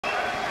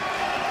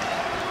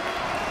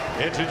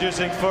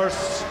Introducing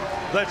first,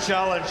 the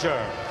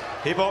challenger.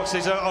 He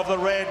boxes out of the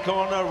red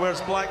corner, wears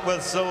black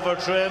with silver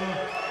trim.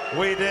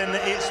 Weighed in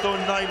 8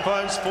 stone 9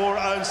 pounds 4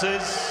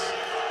 ounces.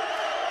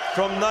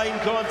 From 9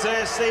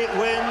 contests, 8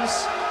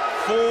 wins,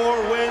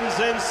 4 wins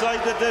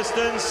inside the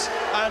distance,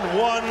 and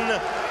 1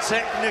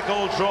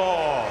 technical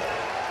draw.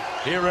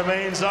 He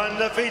remains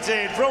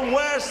undefeated from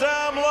West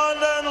Ham,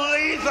 London,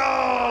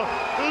 lethal,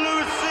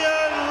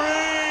 Lucien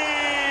Reid.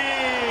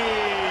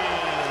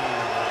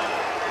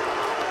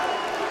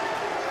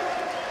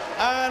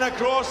 And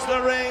across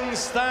the ring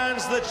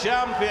stands the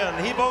champion.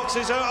 He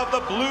boxes out of the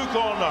blue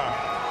corner.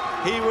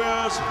 He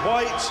wears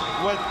white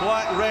with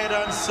black, red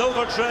and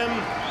silver trim.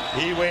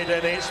 He weighed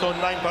in 8 stone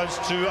 9 pounds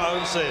 2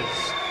 ounces.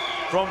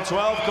 From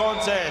 12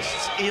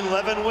 contests,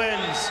 11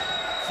 wins,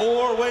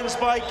 4 wins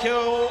by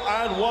KO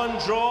and 1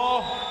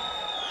 draw.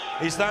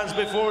 He stands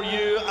before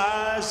you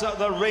as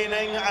the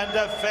reigning and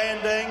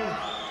defending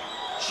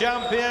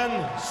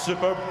champion,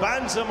 super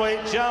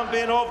bantamweight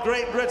champion of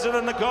Great Britain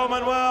and the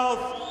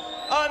Commonwealth.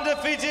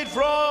 Undefeated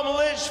from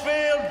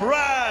Lichfield,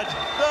 Brad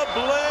the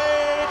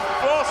Blade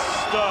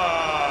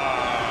Foster.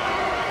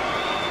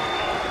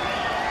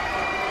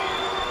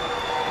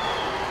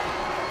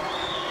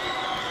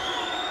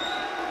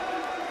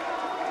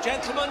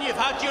 Gentlemen, you've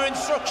had your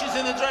instructions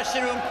in the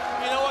dressing room.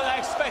 You know what I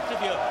expect of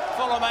you.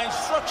 Follow my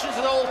instructions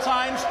at all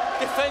times.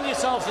 Defend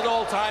yourselves at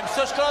all times.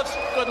 Touch gloves,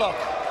 good luck.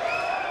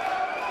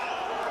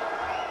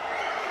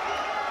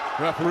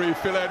 Referee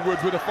Phil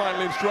Edwards with a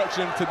final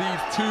instruction to these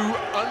 2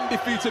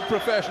 undefeated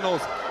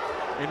professionals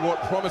in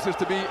what promises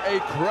to be a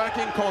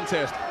cracking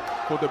contest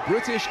for the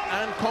British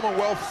and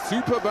Commonwealth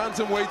Super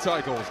Bantamweight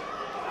titles.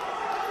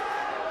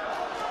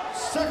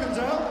 Seconds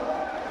out.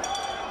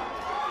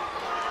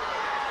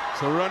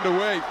 So we're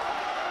underway,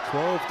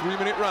 12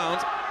 3-minute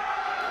rounds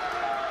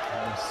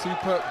in the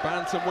Super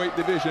Bantamweight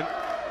division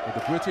with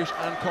the British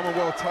and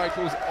Commonwealth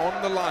titles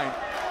on the line.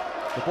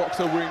 The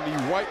boxer wearing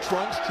the white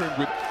trunks trimmed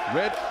with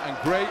red and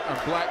grey and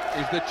black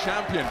is the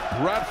champion,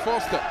 Brad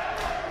Foster.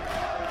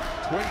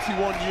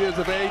 21 years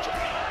of age,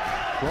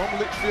 from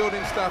Lichfield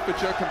in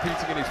Staffordshire,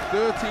 competing in his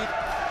 13th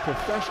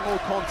professional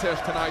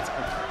contest tonight.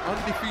 An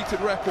undefeated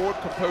record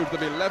composed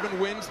of 11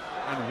 wins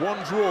and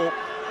 1 draw.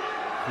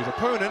 His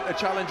opponent, a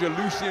challenger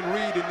Lucien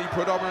Reid in the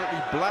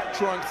predominantly black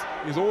trunks,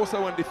 is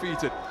also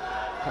undefeated,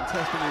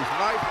 contesting his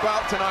 9th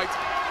bout tonight.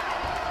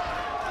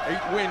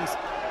 8 wins,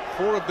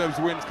 4 of those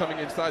wins coming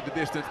inside the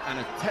distance, and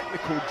a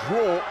technical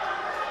draw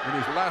in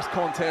his last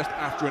contest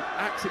after an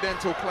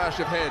accidental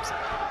clash of heads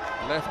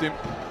left him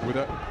with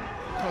a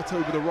cut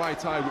over the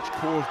right eye, which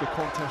caused the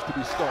contest to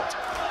be stopped.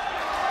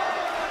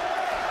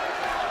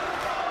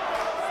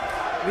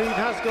 Reid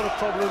has got a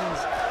problem in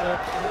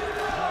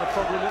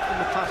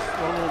the past,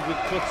 Ronald, with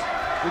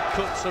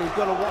cuts, so we've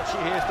got to watch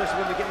it here,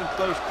 especially when they're getting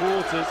close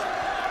quarters.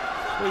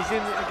 But he's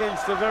in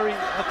against a very,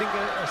 I think,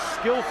 a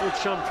skillful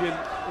champion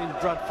in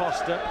Brad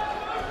Foster.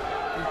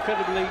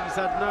 Incredibly,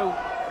 he's had no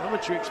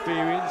amateur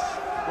experience,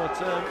 but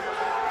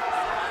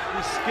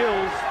his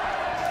skills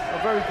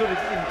are very good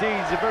indeed.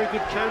 He's a very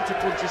good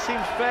counter-puncher,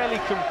 seems fairly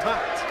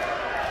compact.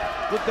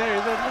 But there,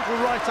 the little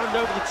right hand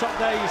over the top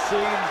there, you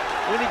see, and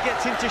when he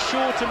gets into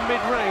short and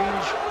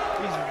mid-range,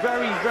 he's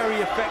very,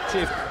 very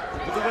effective.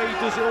 But the way he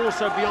does it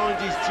also behind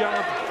his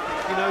jab,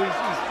 you know,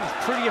 he's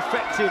pretty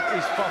effective,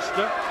 is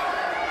Foster.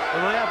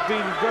 And I have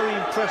been very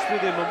impressed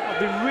with him. I've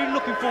been really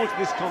looking forward to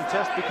this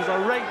contest because I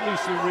rate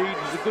Lucien Reid,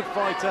 he's a good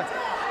fighter.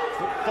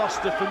 But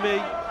Foster, for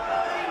me,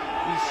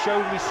 he's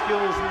shown me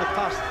skills in the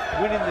past,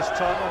 winning this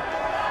title.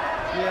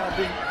 Yeah, I've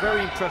been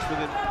very impressed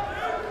with him.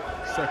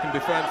 Second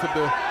defence of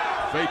the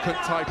vacant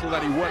title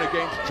that he won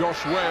against Josh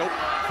Wale.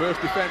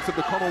 First defence of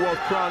the Commonwealth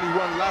crown he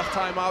won last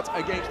time out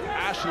against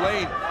Ash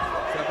Lane.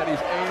 Said that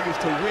his aim is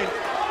to win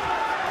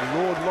the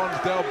Lord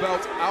Lonsdale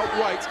belt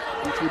outright,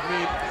 which would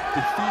mean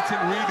defeating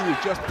Reid, who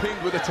was just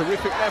pinged with a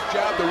terrific left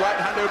jab. The right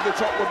hand over the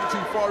top wasn't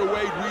too far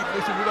away. Reid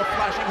missing with a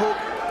flashing hook,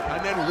 and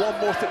then 1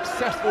 more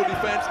successful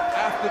defence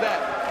after that.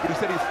 But he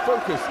said his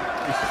focus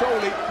is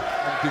solely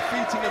on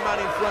defeating a man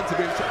in front of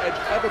him to edge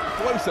ever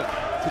closer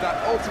to that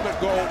ultimate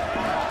goal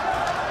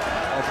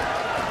of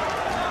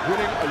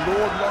winning a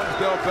Lord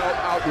Lonsdale belt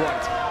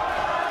outright.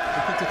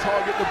 Looking to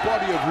target the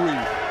body of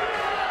Reid.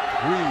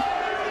 Reid,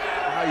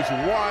 eyes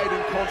wide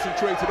and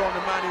concentrated on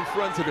the man in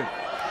front of him.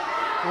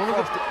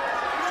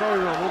 Sorry,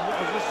 Ronald, I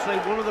was just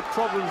saying, one of the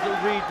problems that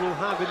Reid will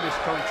have in this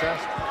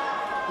contest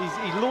is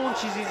he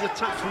launches his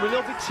attacks from a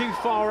little bit too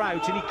far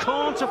out, and he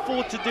can't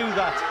afford to do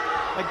that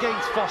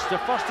against Foster.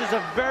 Foster's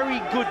a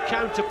very good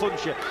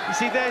counter-puncher. You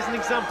see, there's an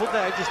example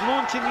there, just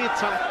launching the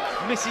attack,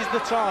 misses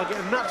the target,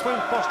 and that's when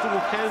Foster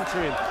will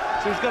counter him.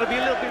 So he's got to be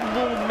a little bit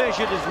more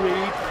measured as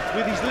Reid,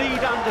 with his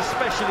lead hand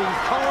especially. He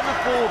can't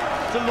afford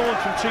to launch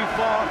from too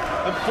far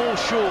and fall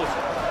short.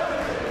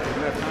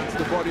 Left hand to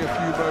the body a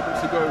few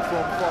moments ago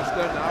from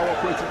Foster, now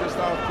operating the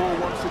southpaw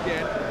once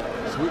again.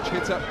 Switch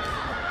hitter.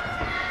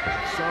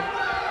 Some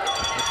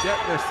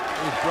adeptness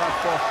is Brad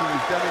Foster,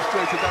 who's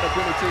demonstrated that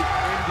ability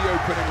in the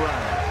opening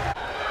round.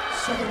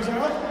 Seconds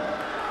out,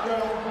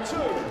 round 2.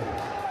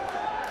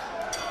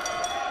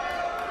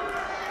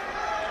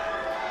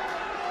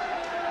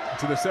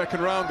 To the second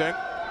round then,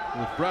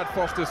 with Brad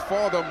Foster's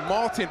father,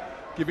 Martin,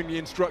 giving the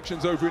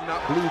instructions over in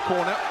that blue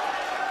corner.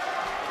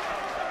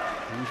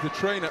 He's the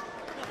trainer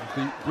of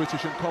the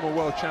British and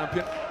Commonwealth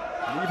champion.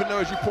 And even though,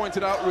 as you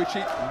pointed out, Richie,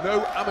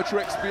 no amateur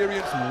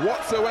experience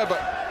whatsoever,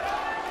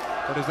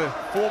 but as a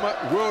former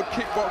world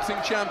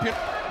kickboxing champion,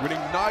 winning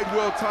 9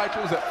 world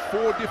titles at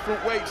 4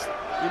 different weights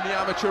in the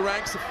amateur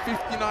ranks,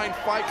 59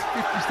 fights,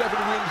 57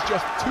 wins,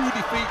 just 2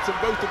 defeats, and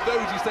both of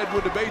those, he said,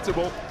 were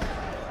debatable.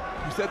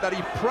 He said that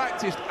he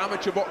practiced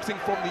amateur boxing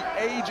from the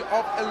age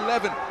of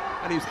 11,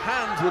 and his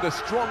hands were the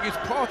strongest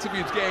part of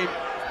his game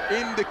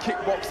in the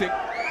kickboxing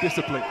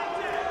discipline.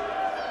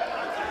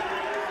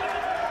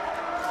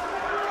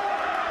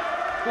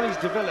 Well, he's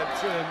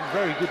developed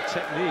very good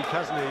technique,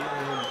 hasn't he?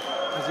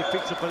 As he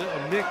picks up a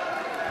little nick.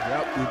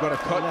 Yep, we've got a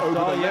cut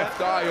over the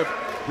left eye of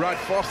Brad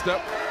Foster.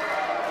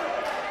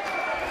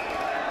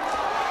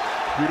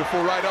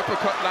 Beautiful right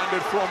uppercut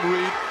landed from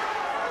Reid.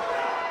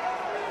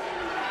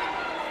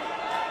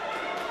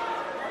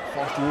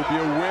 Foster will be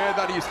aware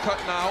that he's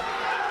cut now.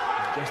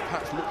 Just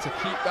perhaps look to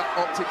keep that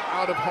optic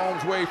out of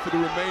harm's way for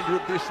the remainder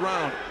of this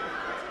round.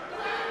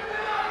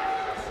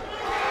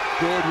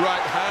 Good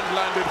right hand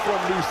landed from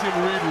Lucien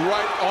Reid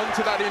right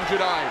onto that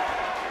injured eye.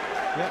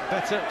 Yeah,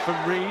 better from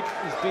Reid.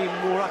 He's being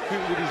more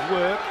accurate with his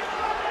work.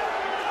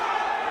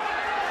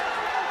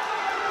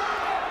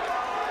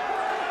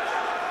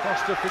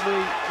 Foster, for me,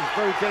 is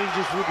very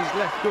dangerous with his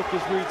left hook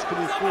as Reid's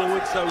coming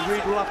forward, so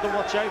Reid will have to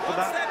watch out for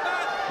that.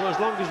 Well, as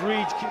long as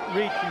Reid can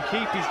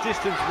keep his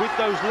distance with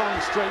those long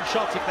straight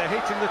shots, if they're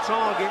hitting the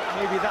target,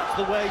 maybe that's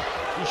the way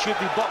he should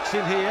be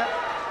boxing here.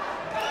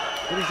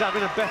 But he's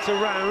having a better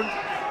round.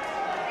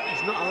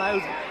 He's not allowed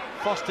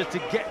Foster to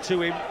get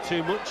to him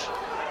too much.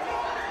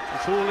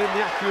 It's all in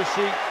the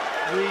accuracy.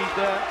 Reid,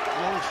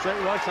 long straight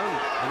right hand.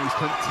 And he's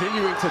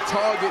continuing to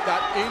target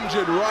that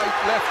injured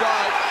left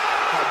eye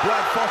that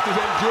Brad Foster's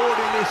endured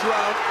in this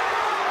round.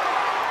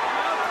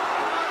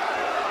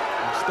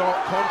 In stark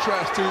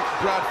contrast to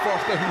Brad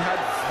Foster, who had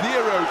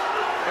 0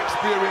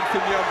 experience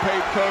in the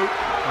unpaid code,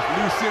 as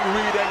Lucien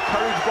Reid,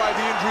 encouraged by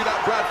the injury that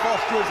Brad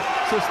Foster has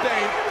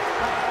sustained,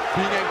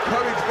 being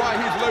encouraged by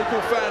his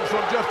local fans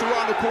from just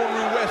around the corner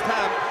in West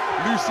Ham.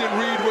 Lucien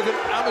Reid was an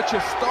amateur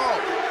star,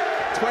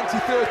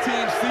 2013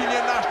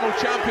 senior national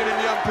champion in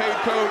the unpaid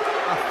code,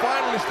 a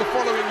finalist the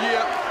following year,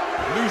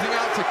 losing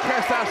out to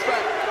Kes Asfak,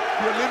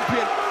 the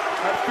Olympian,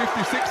 at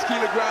 56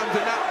 kilograms,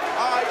 and that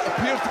eye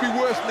appears to be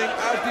worsening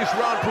as this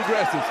round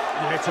progresses.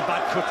 Yeah, it's a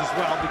bad cut as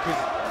well, because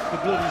the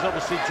blood is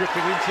obviously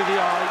dripping into the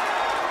eye.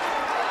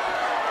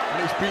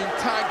 And it's being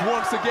tagged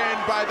once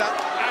again by that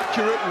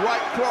accurate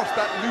right cross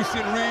that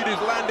Lucien Reid is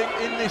landing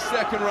in this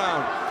second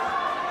round.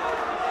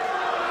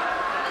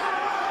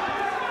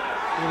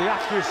 Well, the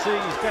accuracy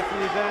is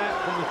definitely there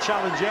from the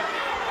challenger.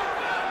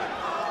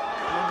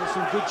 And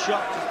some good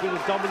shots. It's been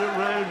a dominant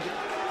round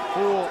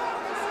for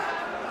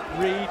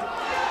Reid.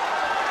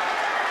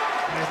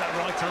 There's that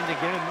right hand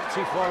again, not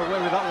too far away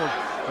with that one.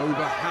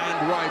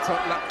 Overhand right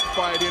up,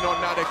 fired in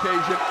on that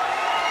occasion.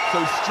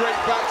 So straight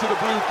back to the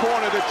blue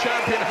corner, the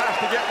champion has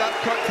to get that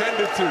cut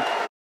tended to.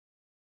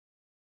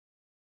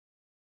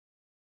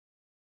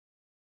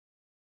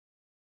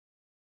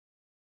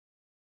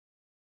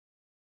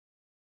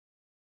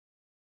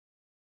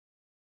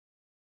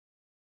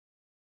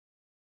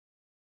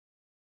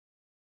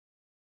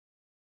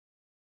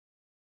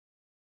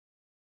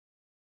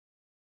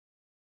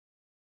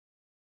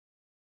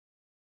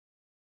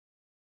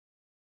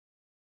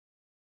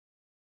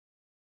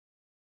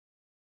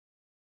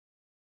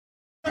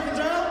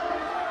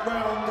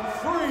 Round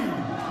 3.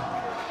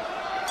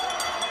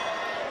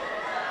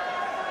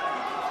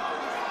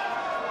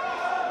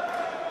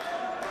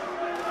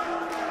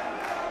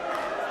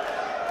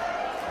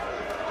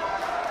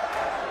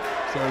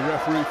 So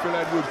referee Phil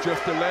Edwards just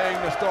delaying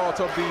the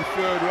start of the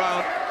 3rd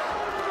round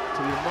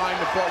to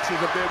remind the boxers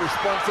of their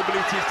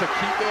responsibilities to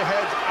keep their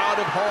heads out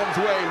of harm's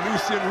way.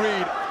 Lucien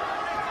Reid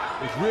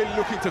is really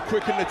looking to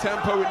quicken the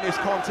tempo in this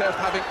contest,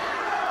 having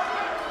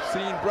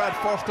seen Brad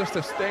Foster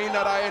sustain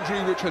that eye injury,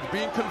 which has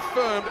been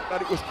confirmed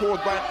that it was caused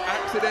by an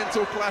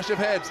accidental clash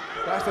of heads.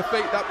 That's the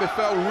fate that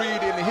befell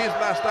Reid in his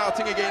last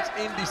outing against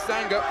Indy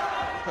Sanga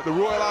at the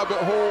Royal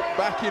Albert Hall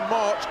back in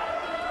March.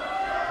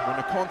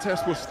 When the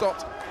contest was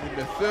stopped in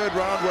the 3rd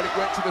round, when it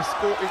went to the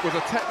score, it was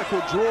a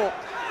technical draw.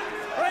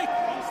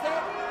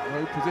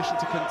 No position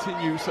to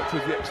continue, such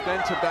was the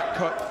extent of that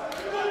cut,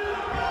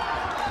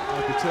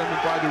 as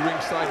determined by the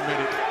ringside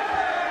medic.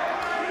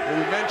 Well,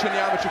 we mentioned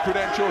the amateur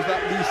credentials that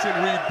Lucien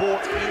Reid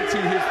brought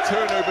into his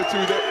turnover to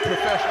the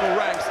professional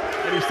ranks,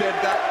 and he said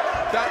that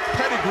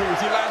pedigree, as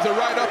he lands a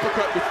right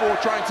uppercut before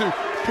trying to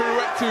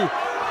pirouette to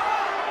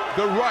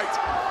the right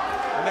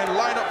and then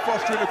line up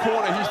Foster in the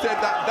corner, he said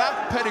that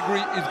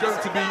pedigree is going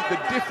to be the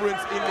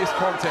difference in this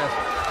contest.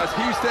 As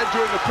he said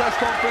during the press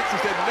conference, he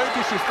said, no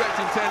disrespect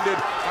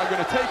intended, I'm going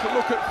to take a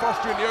look at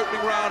Foster in the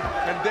opening round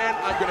and then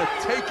I'm going to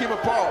take him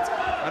apart.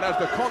 And as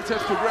the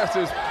contest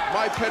progresses,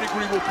 my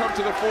pedigree will come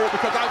to the fore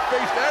because I've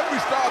faced every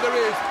star there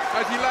is,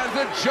 as he lands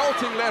a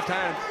jolting left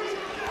hand.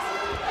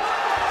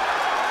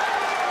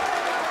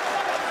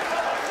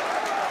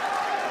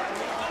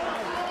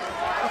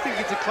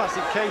 think it's a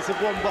classic case of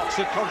one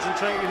boxer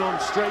concentrating on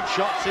straight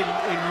shots in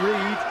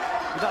Reid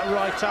with that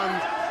right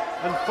hand,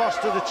 and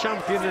Foster, the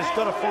champion, has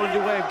got to find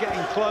a way of getting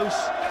close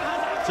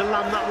to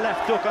land that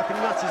left hook. I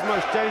think that's his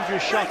most dangerous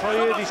shot. I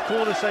heard his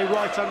corner say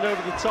right hand over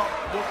the top,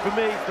 but for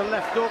me, the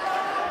left hook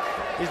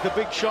is the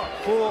big shot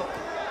for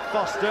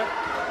Foster.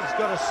 He's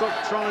got to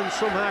try and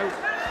somehow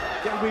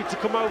get Reid to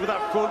come over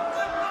that front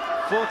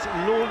foot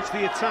and launch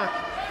the attack,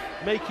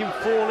 make him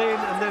fall in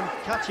and then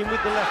catch him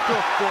with the left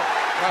hook. But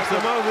at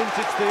the moment,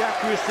 it's the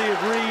accuracy of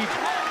Reid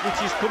which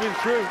is coming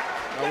through.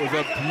 That was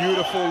a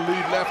beautiful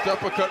lead left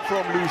uppercut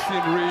from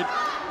Lucien Reid,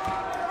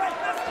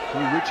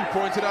 who Richie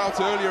pointed out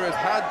earlier has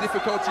had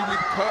difficulty with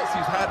cuts.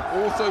 He's had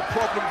also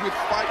problems with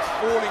fights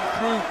falling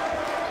through.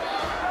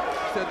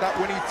 He said that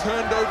when he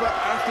turned over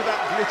after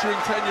that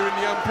glittering tenure in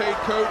the unpaid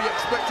code, he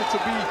expected to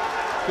be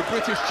the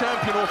British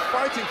champion or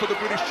fighting for the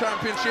British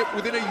championship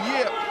within a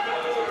year.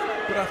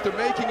 But after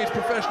making his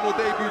professional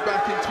debut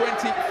back in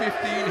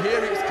 2015,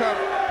 here it's come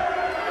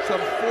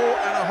some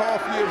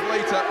 4.5 years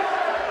later.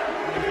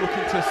 He's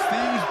looking to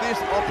seize this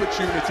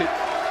opportunity,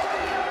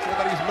 so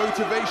that his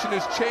motivation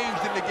has changed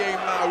in the game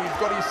now. He's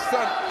got his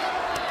son,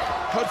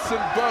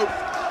 Hudson Bowe.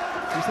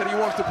 He said he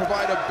wants to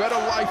provide a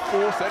better life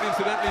force, and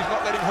incidentally, he's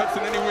not letting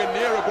Hudson anywhere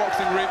near a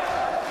boxing ring.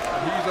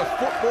 And he's a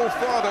football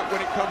father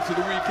when it comes to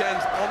the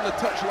weekends, on the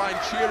touchline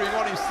cheering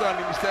on his son,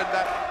 and he said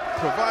that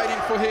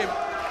providing for him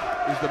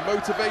is the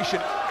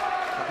motivation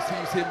that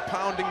sees him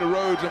pounding the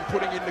roads and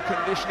putting in the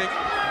conditioning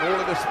and all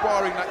of the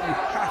sparring that you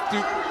have to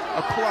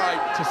apply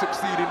to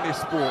succeed in this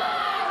sport.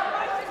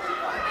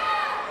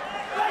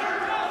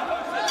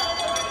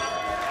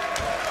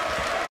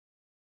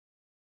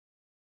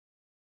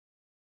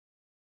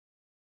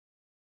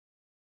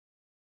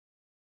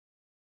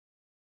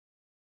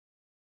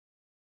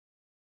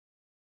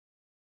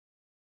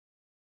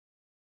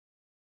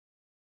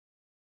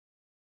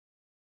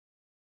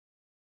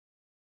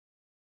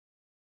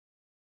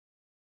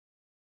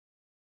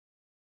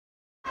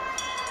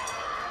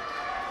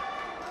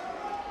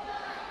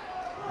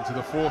 Into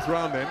the fourth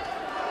round then.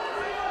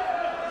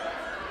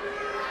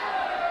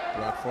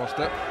 Brad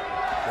Foster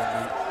from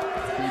the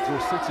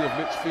cathedral city of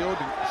Lichfield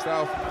in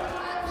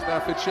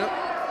Staffordshire.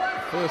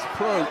 First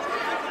pro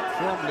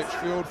from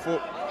Lichfield for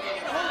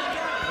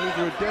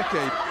over a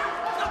decade.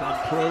 Turned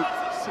pro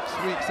 6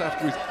 weeks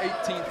after his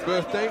 18th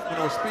birthday. When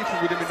I was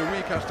speaking with him in the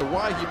week as to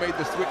why he made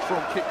the switch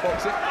from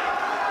kickboxing,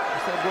 he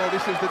said, well,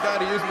 this is the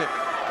daddy, isn't it?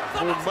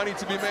 More money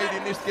to be made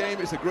in this game,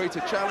 it's a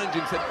greater challenge.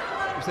 And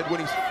he said when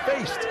he's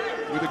faced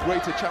with a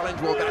greater challenge,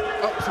 well, that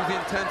ups his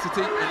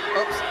intensity and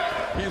ups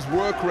his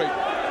work rate.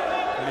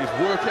 And his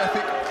work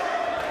ethic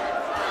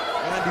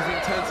and his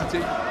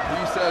intensity,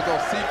 he says,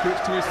 are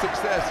secrets to his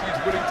success. He's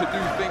willing to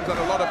do things that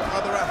a lot of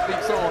other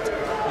athletes aren't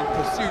in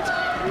pursuit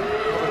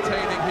of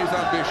attaining his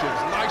ambitions.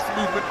 Nice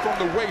movement from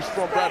the waist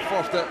from Brad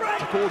Foster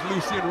to cause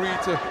Lucien Reid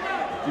to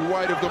be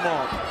wide of the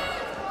mark.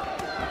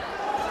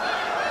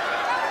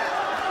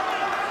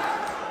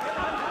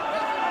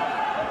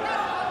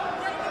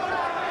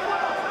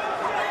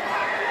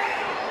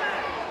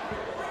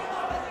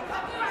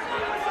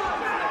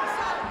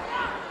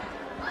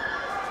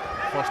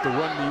 Foster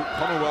won the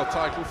Commonwealth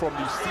title from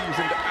the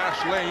seasoned Ash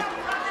Lane.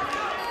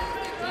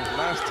 His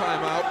last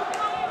time out,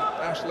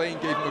 Ash Lane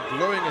gave him a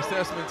glowing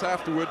assessment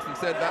afterwards and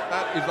said that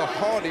that is the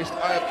hardest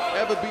I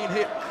have ever been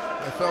hit.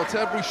 I felt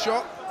every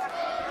shot.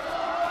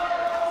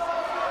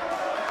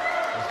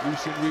 As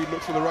Lucien Reid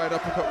looks for the right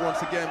uppercut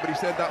once again, but he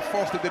said that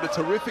Foster did a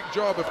terrific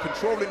job of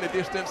controlling the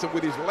distance, and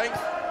with his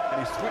length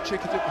and his switch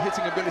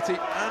hitting ability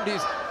and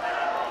his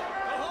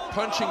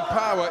punching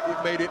power,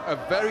 it made it a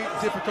very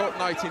difficult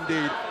night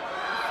indeed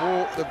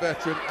for the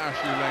veteran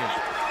Ashley Lane.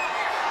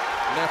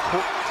 Left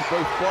hook to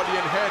both body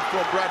and head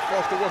from Brad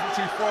Foster wasn't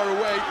too far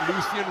away.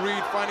 Lucien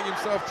Reid finding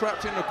himself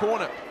trapped in the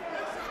corner.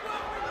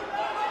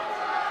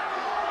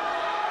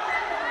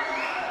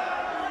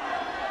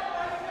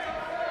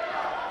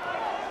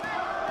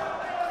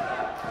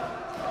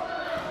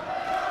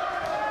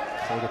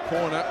 So the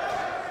corner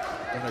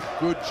done a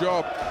good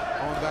job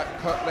on that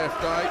cut left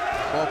eye.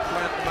 Bob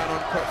Plant, the man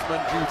on cutsman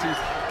duties,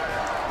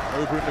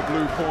 over in the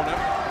blue corner.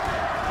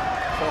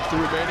 Foster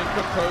remaining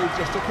composed,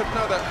 just took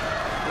another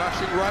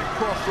flashing right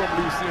cross from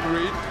Lucien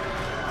Reid.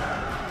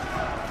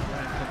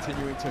 And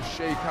continuing to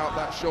shake out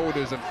those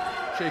shoulders and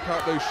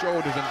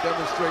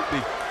demonstrate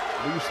the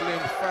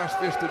loose-limbed,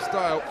 fast-fisted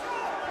style.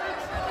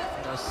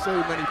 There's so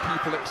many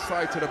people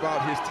excited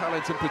about his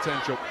talent and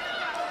potential.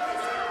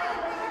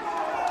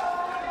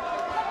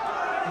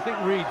 I think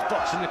Reid's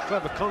boxing a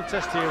clever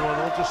contest here,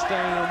 Ronald, just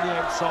staying on the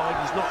outside.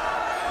 He's not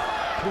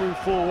coming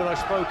forward. I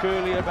spoke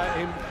earlier about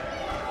him.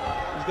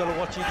 He's got to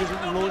watch he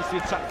doesn't launch the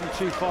attack from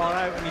too far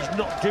out, and he's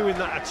not doing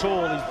that at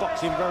all. He's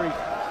boxing very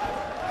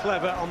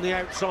clever on the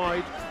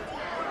outside,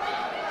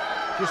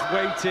 just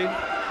waiting.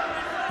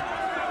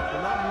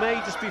 And that may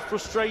just be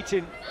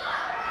frustrating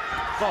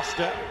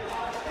Foster,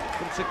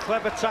 but it's a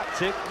clever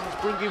tactic.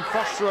 It's bringing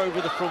Foster over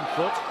the front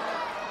foot.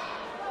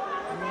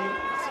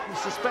 You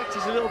suspect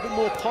he's a little bit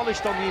more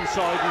polished on the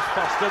inside with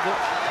Foster, but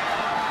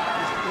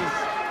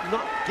he's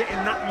not getting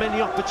that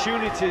many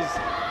opportunities.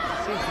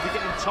 Seems to be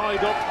getting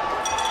tied up.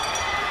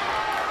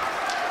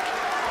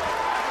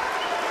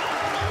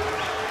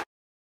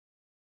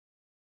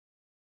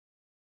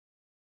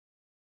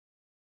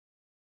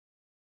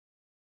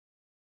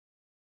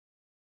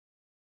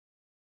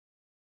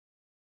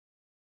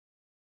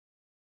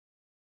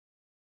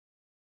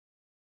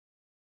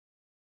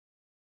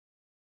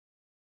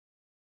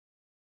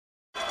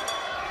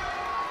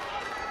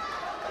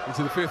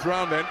 Into the fifth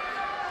round then.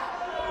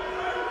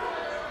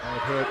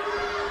 I've heard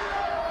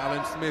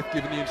Alan Smith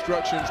giving the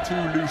instructions to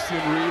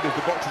Lucien Reid as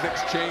the boxers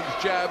exchange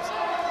jabs.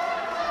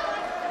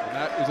 And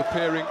that is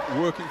appearing,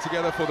 working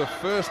together for the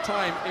first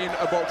time in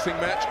a boxing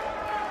match.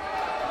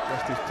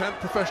 Just his 10th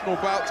professional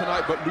bout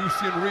tonight, but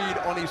Lucien Reid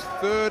on his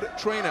third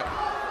trainer,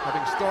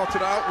 having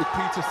started out with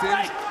Peter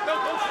Sims,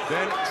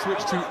 then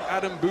switched to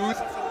Adam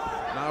Booth.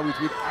 Now he's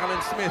with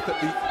Alan Smith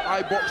at the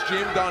iBox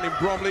gym down in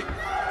Bromley.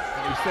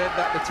 And he said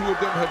that the two of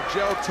them have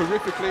gelled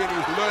terrifically and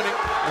he's learning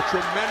a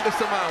tremendous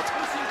amount.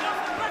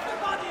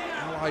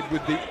 Allied with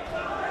the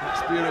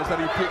experience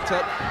that he picked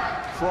up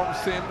from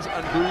Sims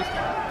and Booth.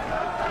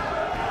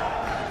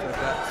 He said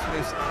that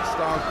Smith's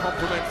style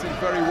complements him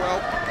very well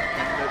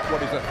in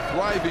what is a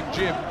thriving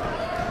gym. He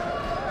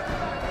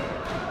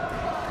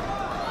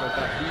said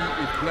that he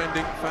is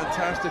blending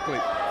fantastically.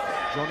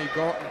 Johnny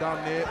Garton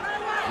down there,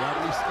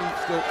 Bradley Steep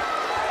still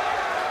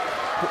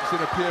puts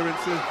in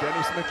appearances,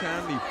 Dennis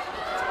McCann, the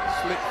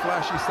slick,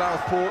 flashy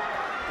southpaw,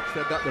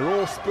 said that they're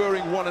all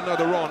spurring one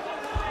another on.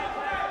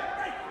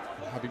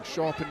 Having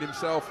sharpened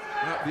himself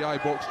at the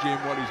iBox gym,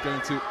 while he's going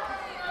to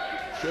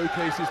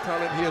showcase his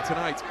talent here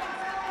tonight.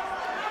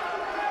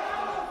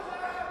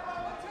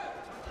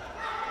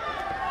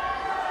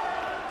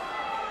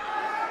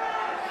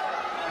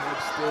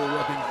 Heads still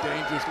rubbing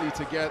dangerously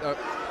together.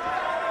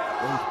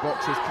 Both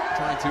boxers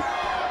trying to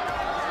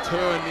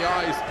turn the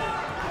eyes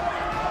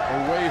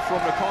away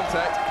from the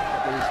contact,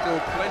 but there is still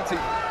plenty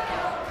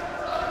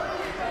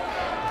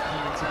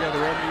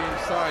together on the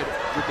inside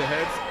with the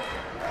heads.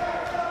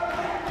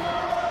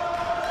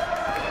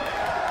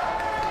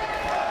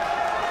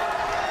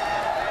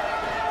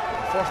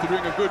 Foster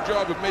doing a good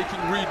job of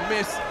making Reid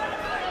miss. So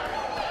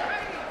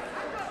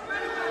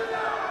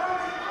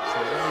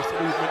nice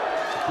movement,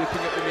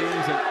 dipping at the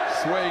knees and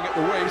swaying at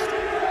the waist.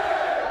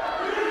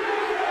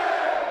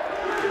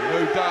 No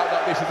doubt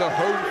that this is a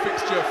home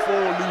fixture for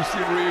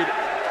Lucien Reid,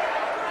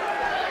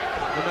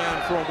 the man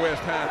from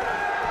West Ham.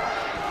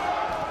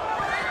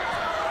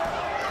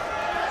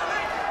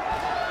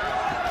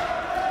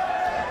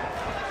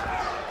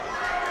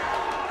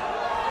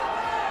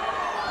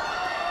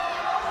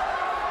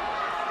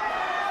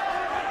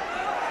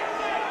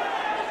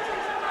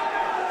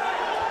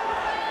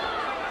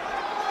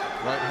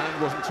 Right hand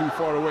wasn't too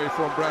far away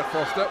from Brad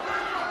Foster.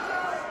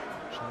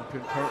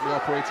 Champion currently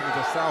operating as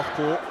a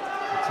southpaw.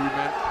 The two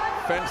men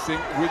fencing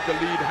with the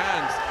lead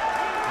hands.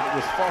 And it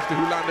was Foster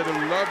who landed a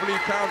lovely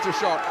counter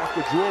shot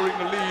after drawing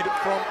the lead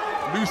from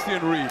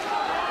Lucien Reid.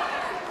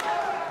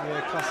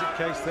 Yeah, classic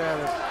case there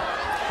of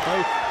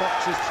both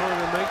boxers trying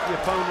to make the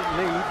opponent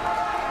lead.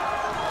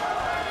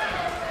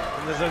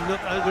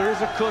 And there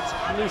is a cut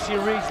on Lucien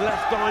Reid's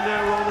left eye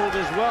now, Ronald,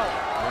 as well.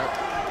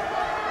 Yep.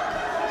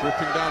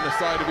 Dripping down the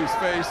side of his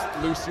face,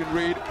 Lucien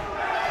Reid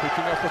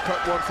picking up a cut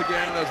once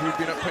again. As we've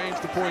been at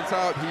pains to point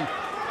out, he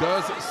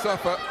does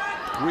suffer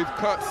with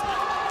cuts.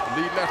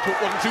 Lead left hook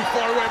wasn't too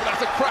far away, but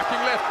that's a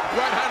cracking left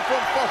right hand from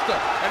Foster.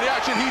 And the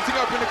action heating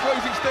up in the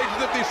closing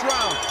stages of this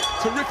round.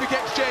 Terrific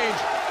exchange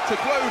to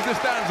close the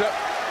stanza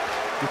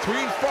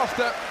between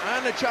Foster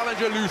and the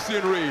challenger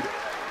Lucien Reid.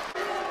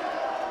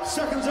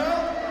 Seconds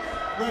out,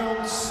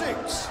 round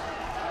 6.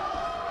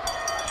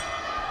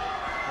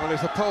 Well,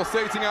 it's a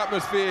pulsating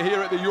atmosphere here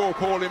at the York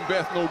Hall in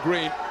Bethnal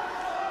Green.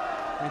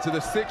 Into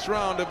the 6th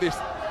round of this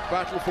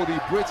battle for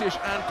the British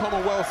and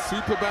Commonwealth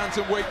Super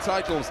Bantamweight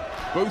titles.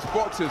 Both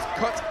boxers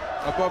cut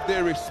above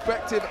their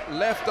respective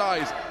left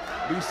eyes.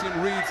 Lucien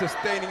Reid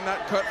sustaining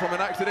that cut from an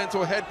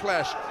accidental head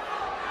clash.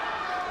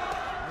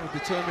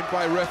 Determined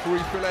by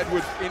referee Phil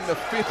Edwards in the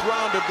 5th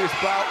round of this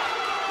bout.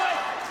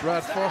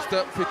 Brad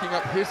Foster picking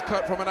up his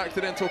cut from an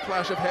accidental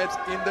clash of heads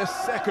in the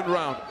 2nd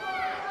round.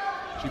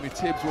 Jimmy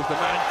Tibbs was the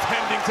man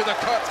tending to the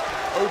cut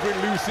over in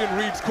Lucien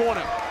Reid's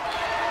corner.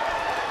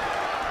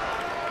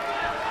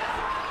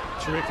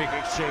 Terrific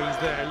exchange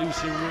there.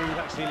 Lucien Reid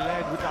actually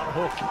led with that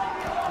hook.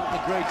 Not the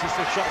greatest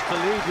of shots to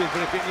lead with,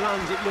 but if it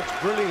lands, it looks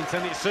brilliant,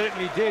 and it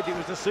certainly did. It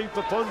was a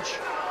super punch.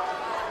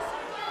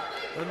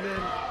 And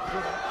then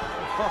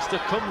Foster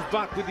comes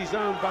back with his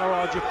own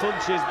barrage of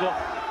punches, but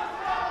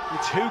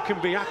it's who can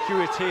be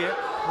accurate here.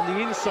 On the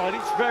inside,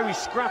 it's very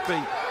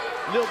scrappy.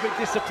 A little bit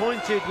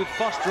disappointed with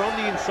Foster on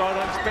the inside.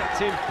 I expect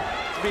him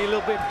to be a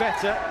little bit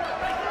better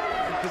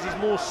because he's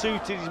more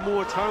suited, he's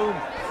more at home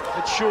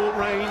at short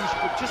range,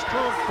 but just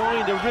can't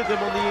find a rhythm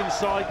on the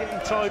inside,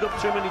 getting tied up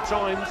too many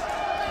times.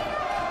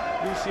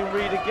 Lucien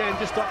Reid again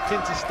just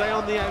opting to stay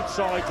on the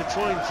outside to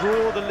try and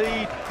draw the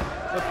lead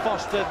of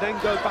Foster, then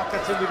go back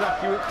at him with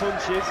accurate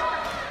punches.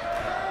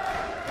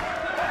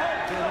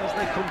 Then as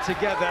they come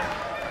together,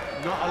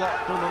 Not a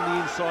lot done on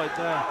the inside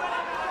there.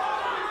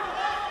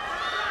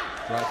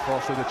 Brad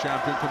Foster, the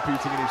champion,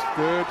 competing in his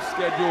third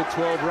scheduled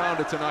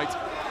 12-rounder tonight.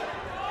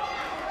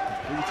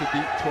 Completed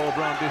the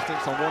 12-round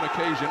distance on one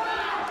occasion,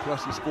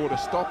 plus he scored a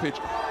stoppage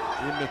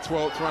in the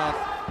 12th round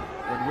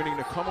when winning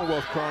the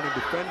Commonwealth crown and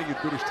defending his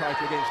British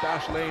title against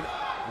Ash Lane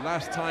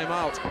last time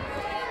out.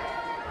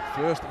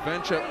 First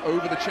venture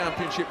over the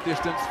championship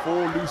distance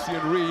for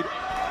Lucien Reid.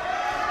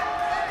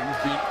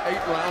 He's been 8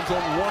 rounds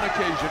on one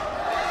occasion.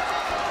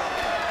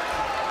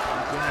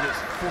 Again,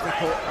 it's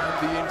physical on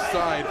the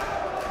inside.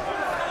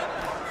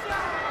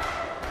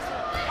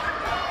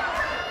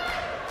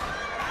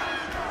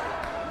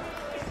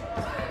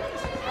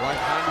 Right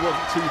hand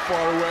wasn't too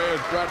far away as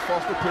Brad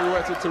Foster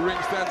pirouetted to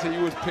ring center. He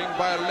was pinged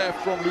by a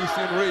left from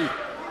Lucien Reid.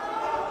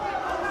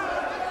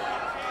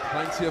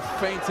 Plenty of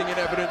feinting in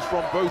evidence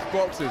from both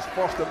boxers.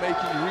 Foster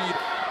making Reid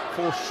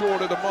fall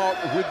short of the mark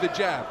with the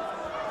jab.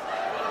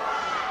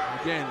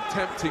 Again,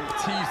 tempting,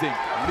 teasing.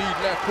 Lead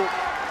left hook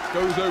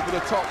goes over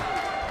the top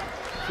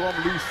from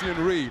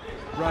Lucien Reid.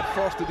 Brad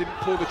Foster didn't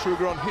pull the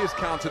trigger on his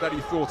counter that he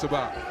thought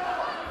about.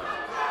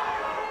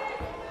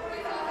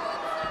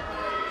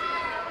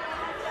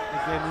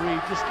 Again,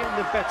 Reid just getting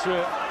the better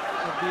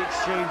of the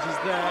exchanges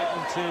there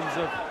in terms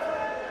of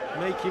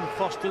making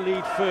Foster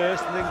lead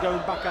first and then going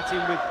back at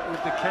him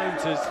with the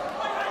counters.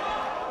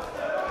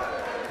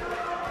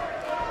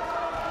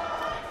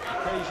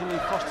 Occasionally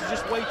Foster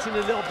just waiting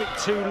a little bit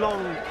too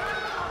long.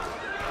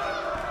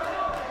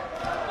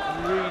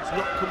 And Reid's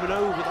not coming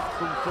over that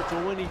front foot,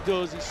 or when he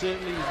does, he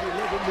certainly is a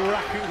little bit more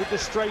accurate with the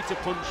straighter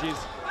punches.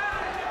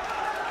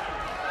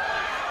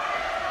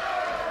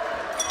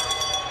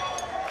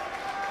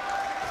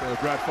 So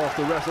Brad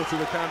Foster wrestled to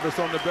the canvas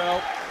on the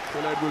bell.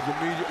 Phil Edwards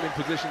immediately in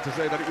position to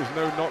say that it was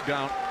no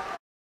knockdown.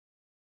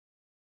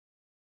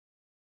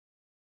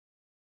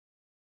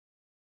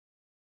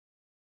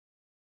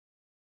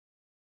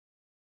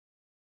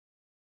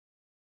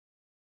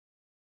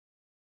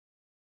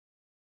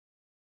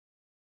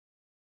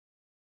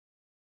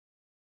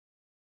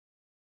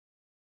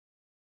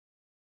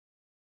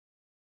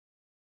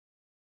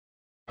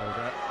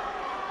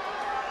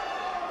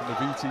 And the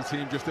VT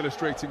team just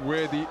illustrating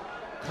where the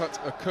cut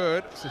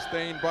occurred,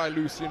 sustained by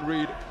Lucien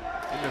Reid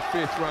in the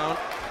 5th round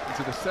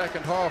into the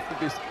second half of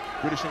this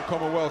British and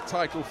Commonwealth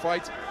title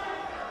fight.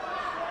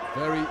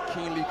 Very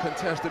keenly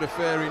contested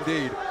affair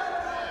indeed.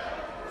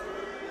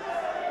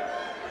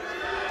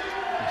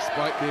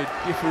 Despite their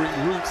differing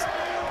routes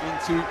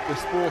into the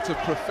sport of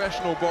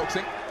professional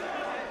boxing,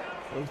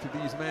 both of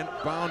these men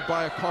bound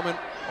by a common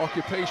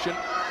occupation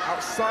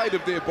outside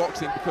of their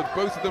boxing, because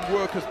both of them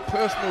work as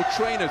personal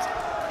trainers.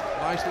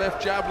 Nice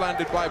left jab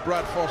landed by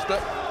Brad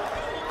Foster.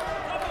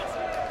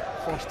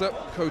 Foster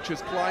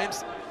coaches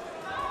clients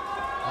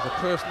as a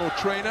personal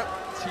trainer,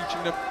 teaching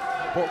them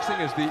boxing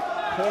as the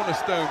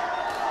cornerstone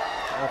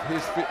of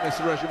his fitness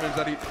regimens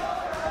that he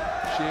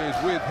shares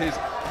with the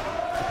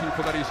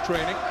people that he's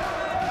training.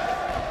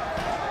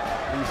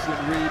 Lucien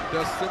Reid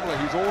does similar.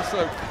 He's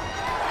also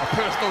a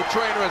personal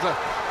trainer, as a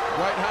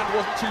right hand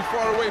wasn't too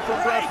far away from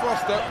Brad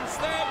Foster.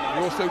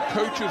 He also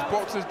coaches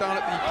boxers down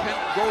at the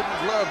Kent Golden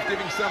Gloves,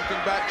 giving something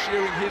back,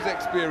 sharing his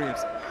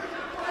experience.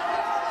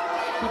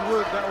 Good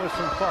work that was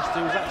from Foster.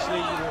 He was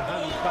actually,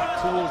 hands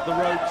back towards the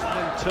ropes and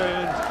then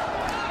turned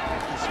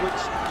and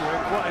switched,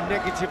 quite a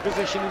negative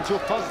position into a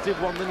positive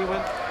one. Then he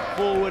went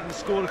forward and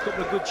scored a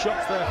couple of good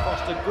shots there,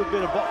 Foster. Good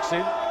bit of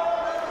boxing.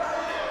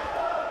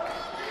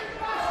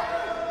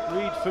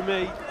 Reid, for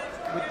me,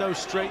 with those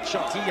straight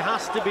shots, he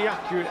has to be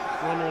accurate,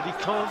 Ronald. He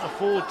can't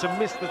afford to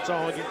miss the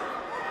target.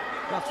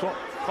 That's what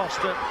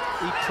Foster,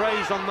 he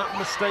preys on that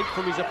mistake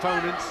from his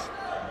opponents.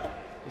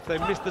 If they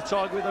miss the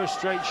target with those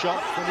straight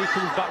shots, then he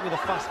comes back with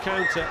a fast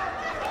counter.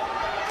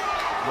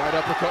 Right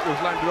uppercut was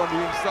landed on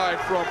the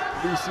inside from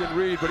Lucien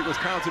Reid, but it was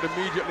countered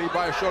immediately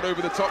by a shot over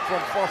the top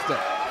from Foster.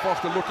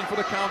 Foster looking for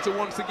the counter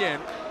once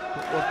again,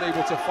 but wasn't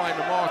able to find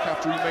the mark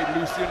after he made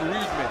Lucien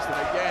Reid miss. And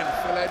again,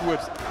 Phil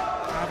Edwards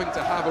having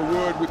to have a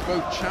word with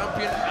both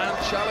champion and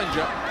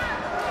challenger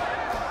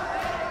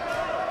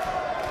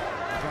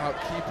about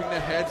keeping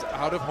their heads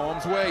out of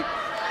harm's way.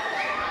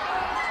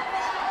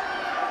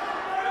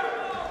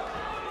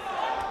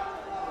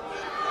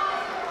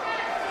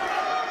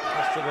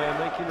 There,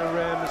 making a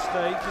rare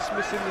mistake, just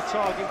missing the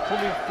target,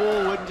 coming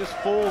forward and just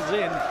falls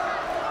in.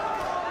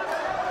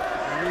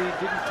 Reid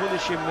didn't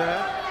punish him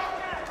there.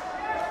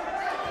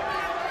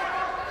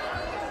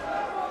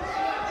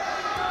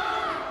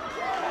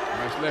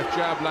 Nice left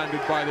jab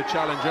landed by the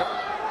challenger.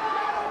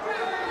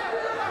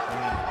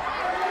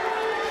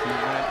 Two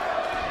men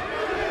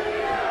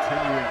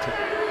continuing to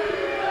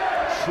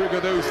trigger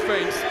those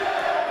feints.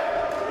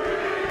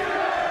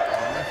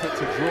 An effort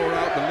to draw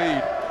out the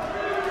lead.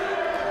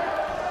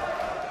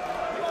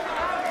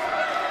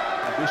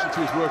 In addition to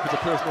his work as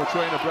a personal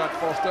trainer, Brad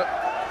Foster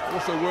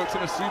also works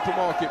in a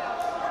supermarket,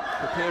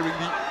 preparing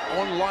the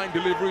online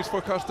deliveries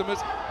for customers.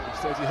 He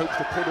says he hopes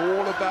to put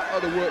all of that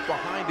other work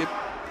behind him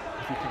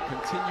if he can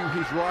continue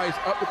his rise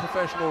up the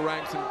professional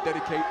ranks and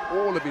dedicate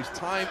all of his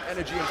time,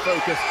 energy and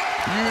focus.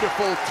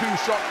 Beautiful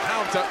two-shot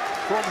counter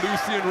from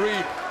Lucien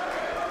Reid.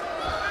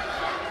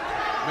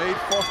 Made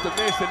Foster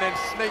miss and then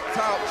snaked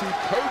out to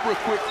cobra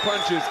quick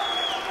punches,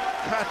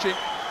 catching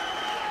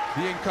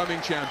the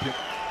incoming champion.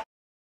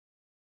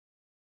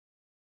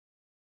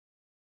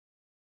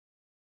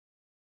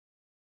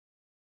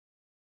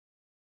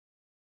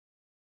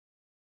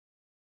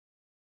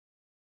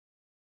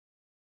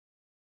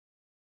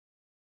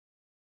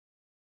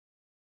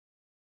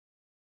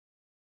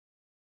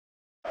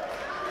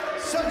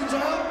 Seconds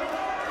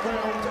out,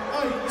 round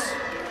 8.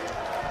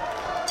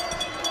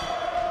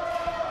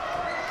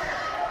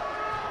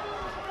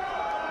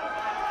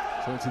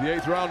 So into the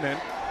 8th round then.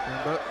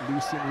 Remember,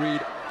 Lucien Reid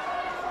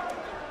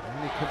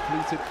only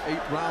completed 8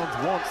 rounds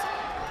once.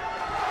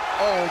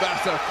 Oh,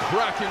 that's a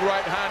cracking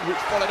right hand which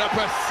followed up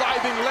a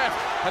scything left,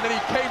 and then he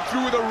came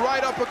through with a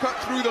right uppercut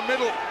through the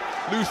middle.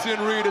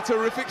 Lucien Reid, a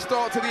terrific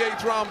start to the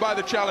 8th round by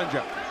the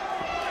challenger.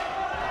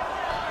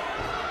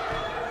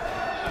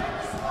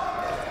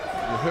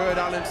 You heard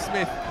Alan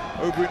Smith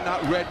over in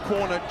that red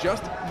corner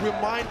just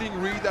reminding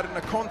Reid that in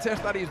a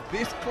contest that is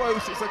this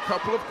close, it's a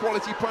couple of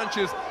quality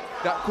punches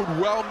that could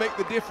well make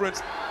the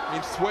difference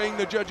in swaying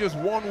the judges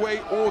one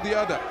way or the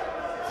other.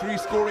 3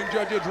 scoring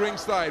judges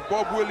ringside: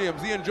 Bob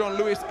Williams, Ian John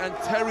Lewis and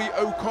Terry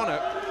O'Connor.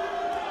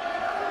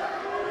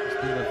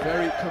 It's been a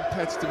very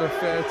competitive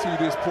affair to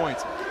this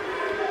point.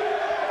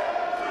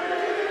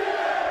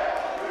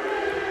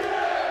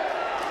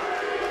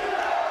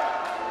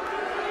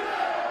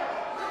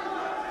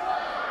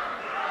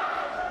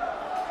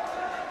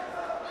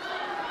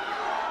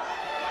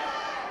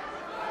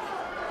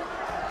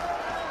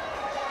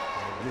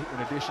 In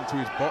addition to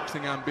his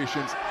boxing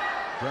ambitions,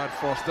 Brad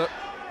Foster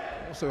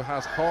also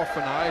has half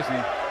an eye as he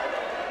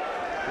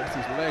gets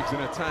his legs in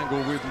a tangle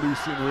with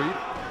Lucien Reid.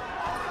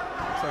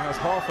 Also has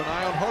half an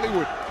eye on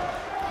Hollywood.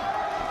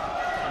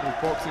 And his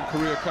boxing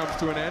career comes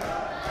to an end.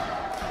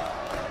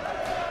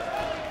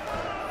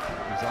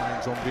 His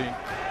eyes on being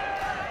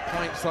a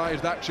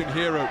pint-sized action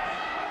hero. And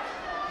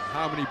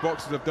how many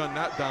boxers have done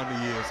that down the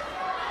years?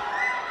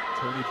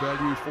 Tony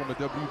Bellew, former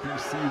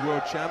WBC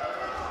world champ,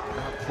 in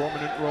a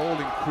prominent role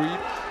in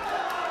Creed.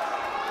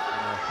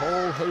 And a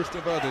whole host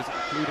of others,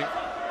 including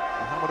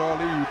Muhammad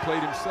Ali, who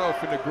played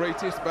himself in The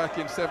Greatest back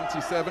in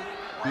 '77.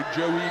 Big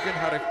Joe Egan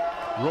had a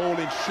role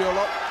in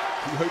Sherlock.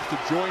 He hopes to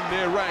join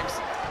their ranks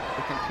at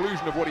the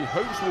conclusion of what he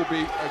hopes will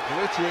be a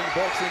glittering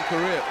boxing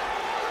career.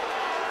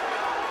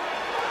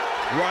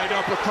 Right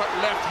uppercut,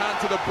 left hand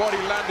to the body,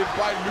 landed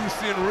by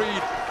Lucien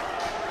Reid.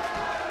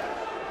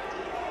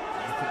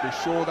 You can be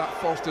sure that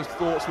Foster's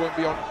thoughts won't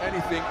be on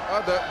anything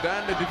other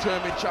than the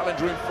determined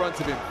challenger in front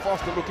of him.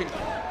 Foster looking,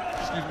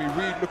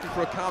 Reid looking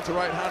for a counter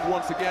right hand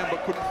once again,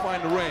 but couldn't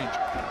find the range.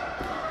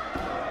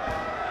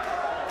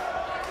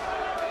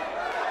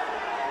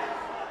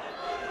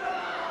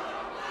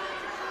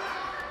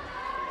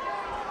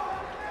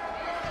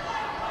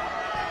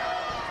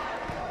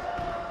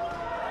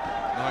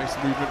 Nice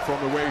movement from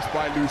the waist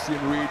by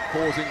Lucien Reid,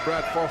 causing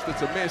Brad Foster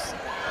to miss.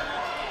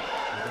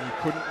 And he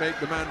couldn't make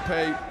the man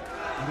pay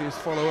with his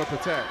follow-up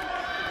attack.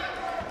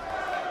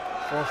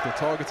 Foster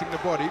targeting the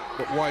body,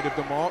 but wide of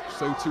the mark.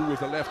 So too was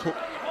the left hook,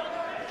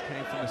 which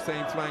came from the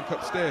same flank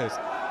upstairs.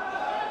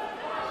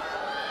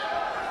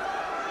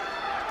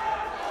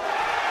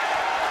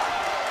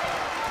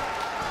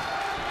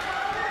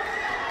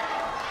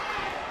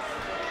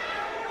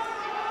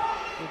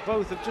 They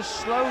both have just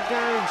slowed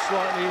down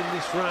slightly in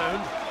this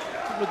round.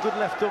 A couple of good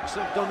left hooks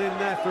have gone in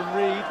there from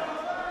Reid.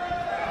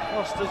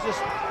 Foster's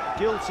just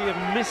guilty of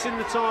missing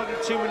the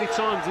target too many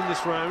times in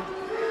this round.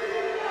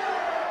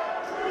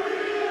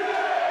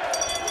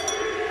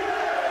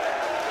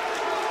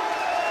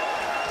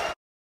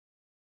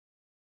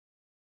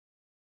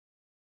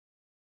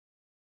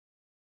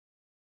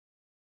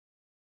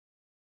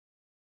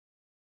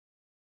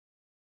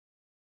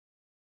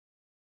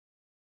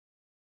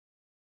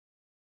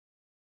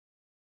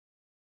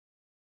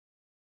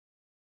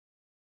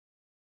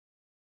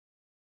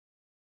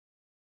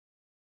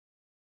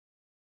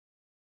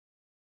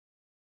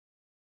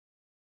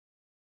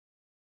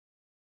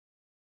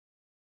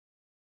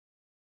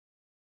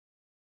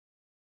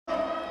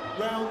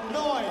 Round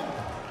 9.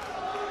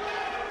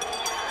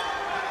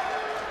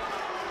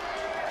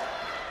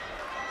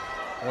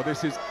 Well,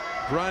 this is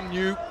brand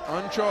new,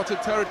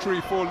 uncharted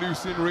territory for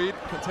Lucien Reid,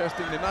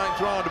 contesting the 9th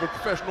round of a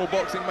professional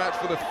boxing match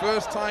for the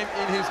first time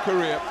in his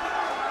career.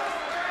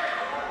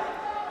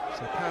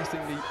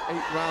 Surpassing the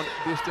 8-round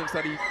distance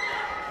that he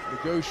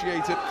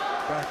negotiated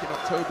back in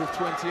October of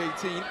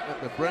 2018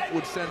 at the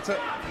Brentwood Centre.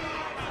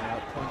 He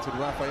appointed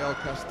Rafael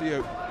Castillo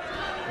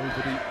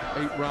over the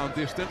 8-round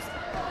distance.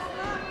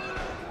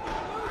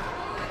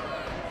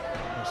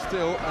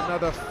 Still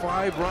another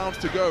 5 rounds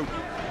to go.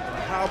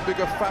 How big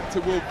a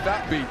factor will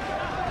that be?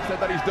 He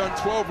said that he's done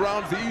 12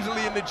 rounds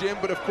easily in the gym,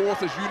 but of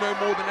course, as you know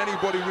more than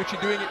anybody, Richie,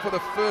 doing it for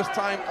the first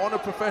time on a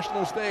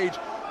professional stage,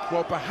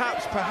 well,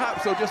 perhaps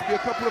there'll just be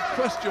a couple of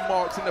question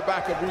marks in the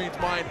back of Reid's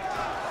mind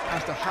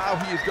as to how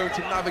he is going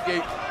to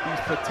navigate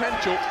these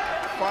potential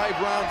 5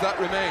 rounds that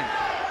remain.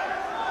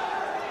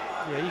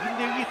 Yeah,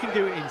 you can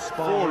do it in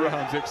sparring. 4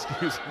 rounds,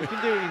 excuse me. You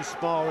can do it in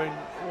sparring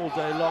all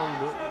day long,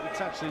 but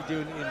it's actually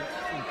doing it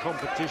in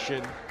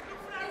competition.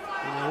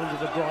 You know, under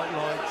the bright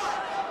lights,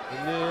 the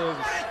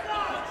nerves,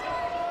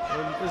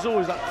 and there's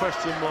always that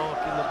question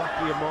mark in the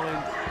back of your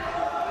mind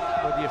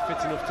whether you're fit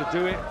enough to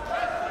do it.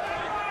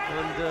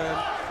 And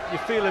you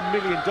feel $1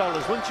 million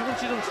once you've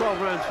done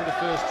 12 rounds for the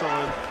first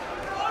time.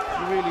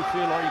 You really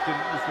feel like you can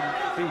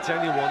beat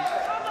anyone,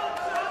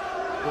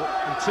 but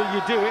until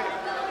you do it,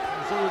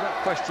 there's always that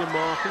question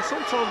mark. And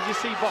sometimes you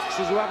see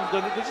boxers who haven't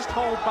done it, they just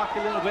hold back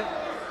a little bit,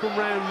 come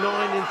round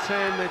 9 and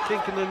 10, they're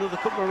thinking another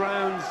couple of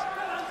rounds,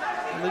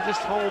 and they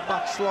just hold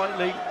back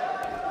slightly.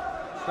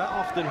 That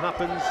often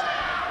happens.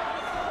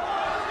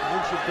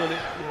 Once you've done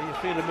it, you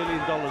feel $1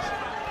 million.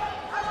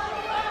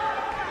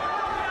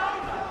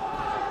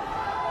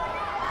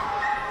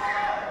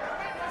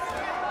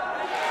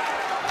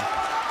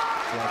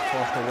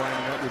 Foster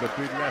winding up with a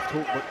big left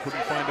hook, but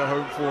couldn't find a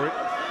home for it.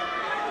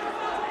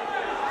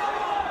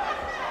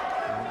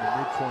 On the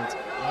midpoint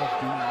of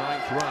the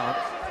 9th round,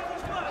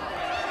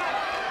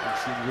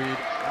 Lucien Reid,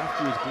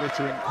 after his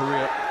glittering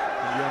career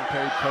in the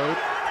unpaid code,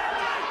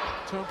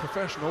 turned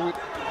professional with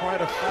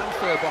quite a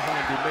fanfare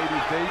behind him. Made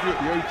his debut at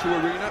the O2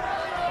 Arena,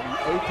 and he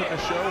opened the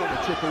show on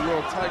the triple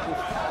world title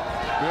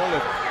bill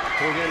of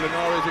Jorge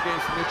Linares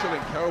against Mitchell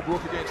and Kell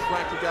Brook against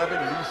Frankie Gavin,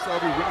 and Lee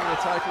Selby winning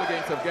the title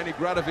against Evgeny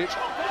Gradovich.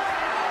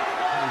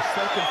 His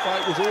second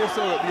fight was also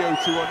at the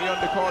O2 on the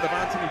undercard of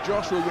Anthony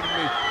Joshua, winning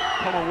the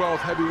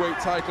Commonwealth heavyweight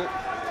title.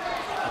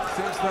 And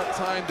since that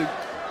time, the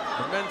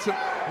momentum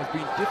has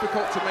been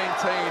difficult to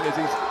maintain as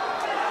he's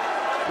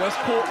just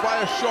caught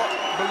by a shot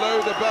below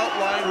the belt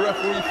line.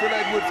 Referee Phil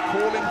Edwards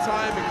calling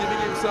time and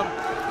giving him some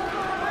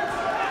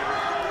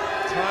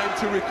time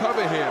to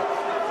recover here.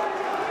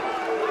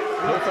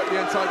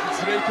 Perfectly entitled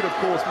to take it, of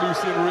course,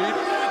 Lucien Reid.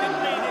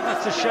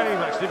 That's a shame,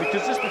 actually,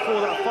 because just before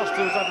that,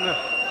 Foster was having a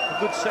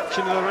good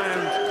section of the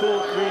round,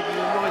 caught Reid with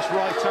a nice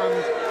right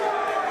hand.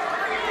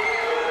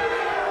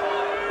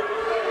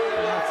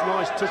 And that's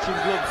nice touching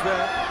gloves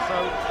there, so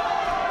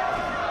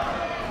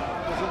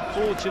it was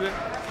unfortunate.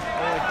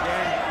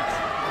 Again,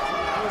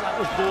 that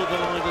was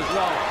borderline as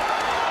well.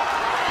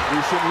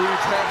 Lucien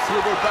Reid's head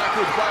swiveled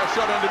backwards by a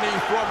shot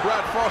underneath from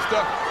Brad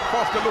Foster.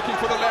 Foster looking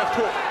for the left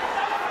hook.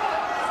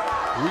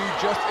 Reid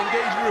just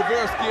engaged in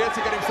reverse gear to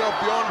get himself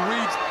beyond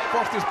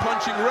Foster's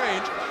punching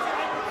range.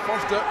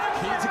 Foster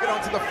keen to get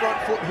onto the front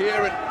foot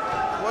here and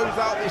close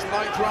out this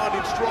 9th round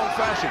in strong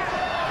fashion.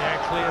 Yeah,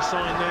 clear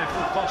sign there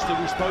from Foster.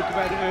 We spoke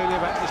about it earlier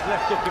about this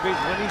left hook of his.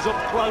 When he's up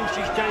close,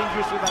 he's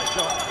dangerous with that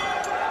shot.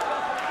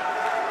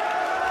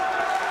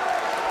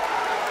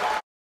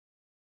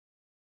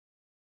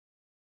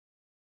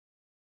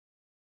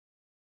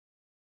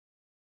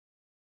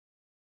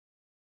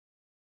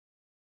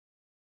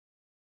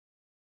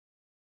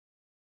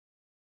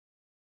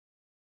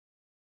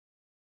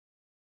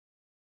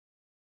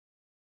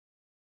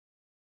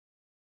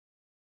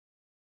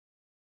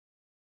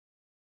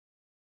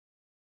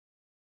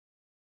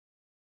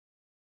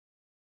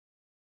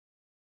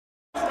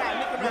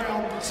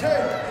 Round 2.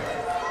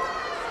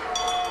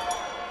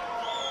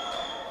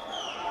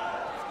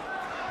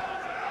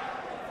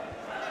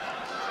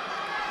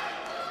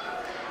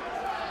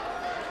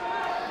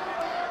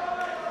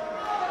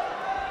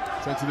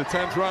 So into the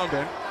 10th round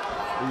then,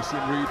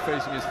 Lucien Reid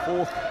facing his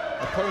 4th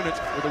opponent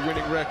with a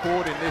winning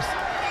record in his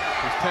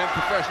 10th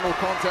professional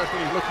contest,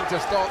 and he's looking to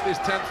start this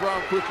 10th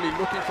round quickly,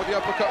 looking for the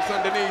uppercuts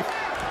underneath.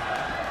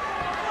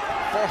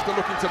 Foster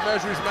looking to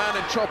measure his man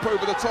and chop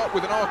over the top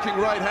with an arcing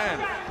right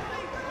hand.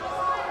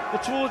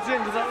 But towards the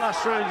end of that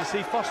last round, you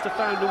see, Foster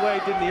found a way,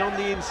 didn't he, on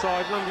the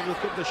inside, landed a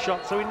couple of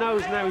shots, so he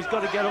knows now he's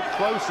got to get up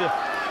closer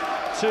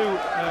to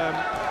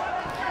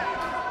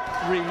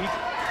Reid.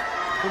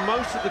 For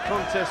most of the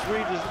contest,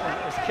 Reid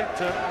has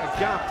kept a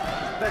gap,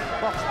 he's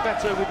boxed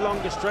better with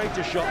longer,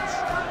 straighter shots.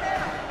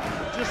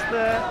 Just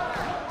there,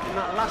 in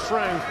that last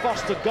round,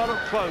 Foster got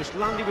up close,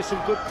 landed with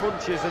some good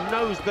punches, and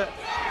knows that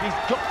he's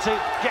got to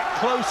get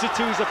closer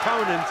to his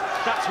opponent.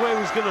 That's where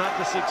he's going to have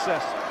the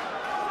success.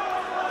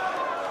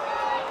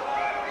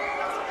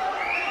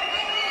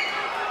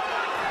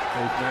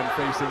 Both men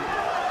facing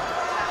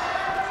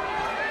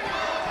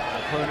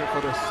an opponent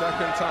for the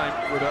second time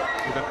with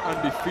an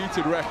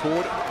undefeated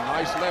record. A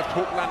nice left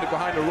hook landed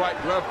behind the right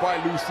glove by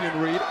Lucien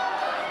Reid.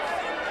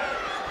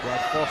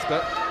 Brad Foster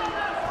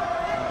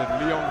and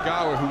then Leon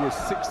Gower, who was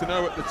 6-0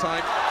 at the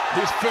time,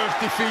 his first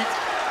defeat,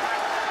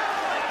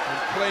 and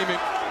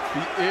claiming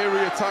the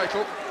area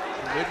title,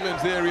 the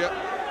Midlands area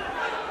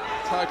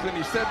title, and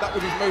he said that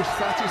was his most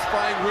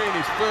satisfying win,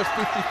 his first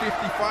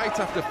 50-50 fight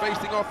after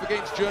facing off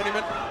against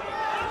journeyman.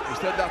 He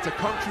said that to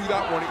come through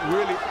that one, it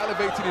really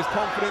elevated his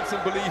confidence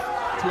and belief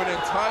to an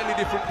entirely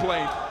different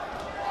plane.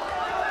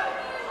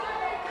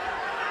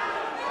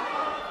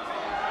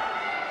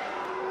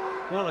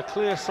 Well, a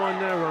clear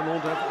sign there,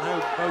 Ronald, of how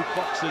both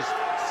boxers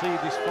see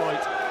this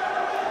fight.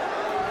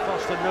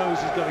 Foster knows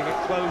he's got to get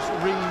close.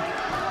 Reid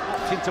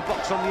opting to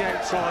box on the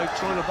outside,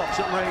 trying to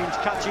box at range,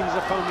 catching his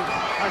opponent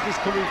as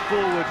he's coming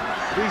forward.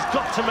 But he's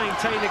got to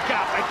maintain a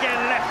gap. Again,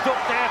 left up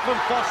there from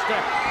Foster.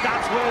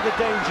 That's where the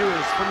danger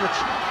is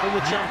from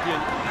the champion.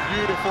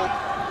 Beautiful.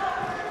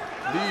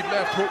 Lead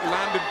left hook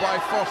landed by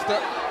Foster,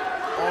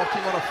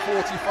 arcing on a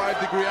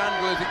 45-degree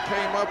angle as it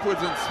came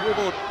upwards and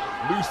swiveled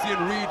Lucien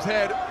Reid's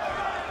head.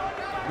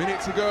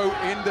 Minutes ago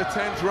in the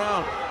 10th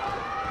round.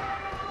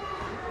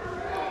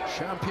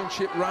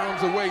 Championship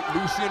rounds await.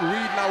 Lucien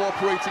Reid now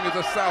operating as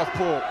a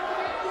southpaw.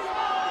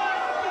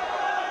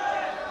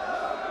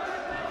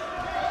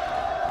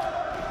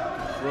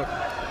 For a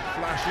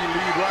flashy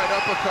lead right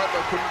uppercut,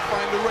 but couldn't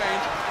find the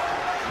range.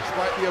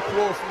 Despite the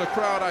applause from the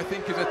crowd, I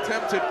think his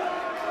attempted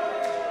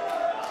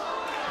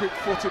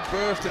quick-footed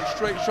burst and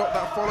straight shot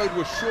that followed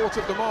was short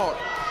of the mark.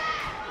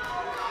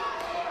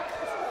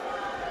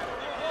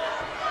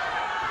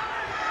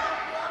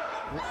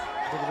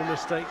 Bit of a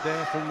mistake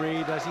there from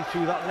Reid as he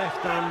threw that left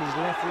hand, his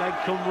left leg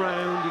come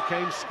round, he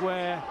came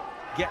square,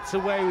 gets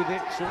away with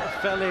it, sort of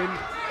fell in.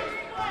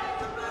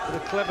 But a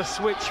clever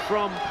switch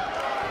from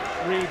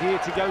Reid here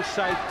to go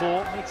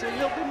southpaw. Makes it a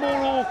little bit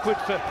more awkward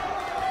for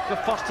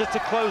Foster to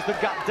close the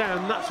gap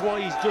down, that's why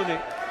he's done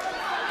it.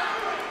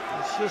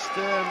 It's just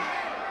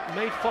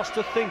made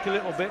Foster think a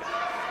little bit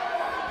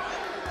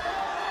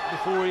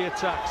before he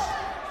attacks.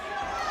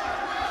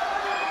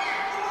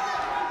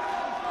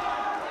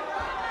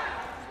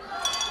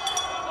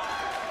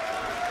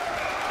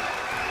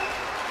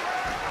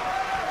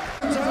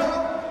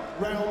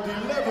 Round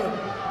 11.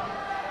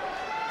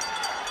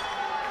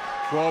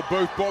 Well,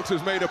 both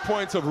boxers made a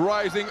point of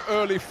rising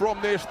early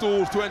from their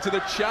stools to enter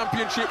the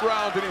championship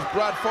round, and it's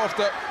Brad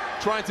Foster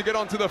trying to get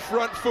onto the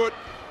front foot.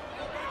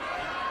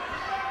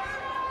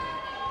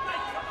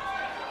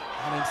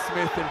 Alan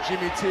Smith and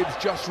Jimmy Tibbs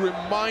just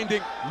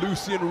reminding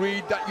Lucien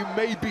Reid that you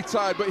may be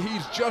tired, but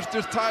he's just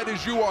as tired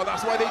as you are.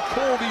 That's why they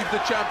call these the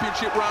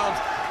championship rounds,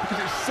 because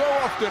it's so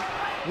often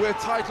where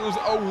titles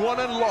are won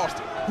and lost.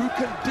 Who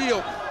can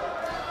deal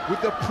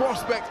with the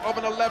prospect of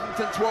an 11th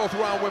and 12th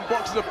round when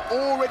boxers have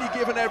already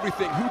given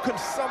everything? Who can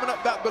summon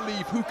up that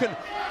belief? Who can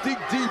dig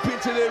deep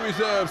into their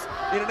reserves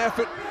in an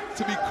effort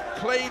to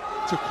claim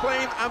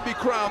and be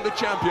crowned the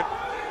champion?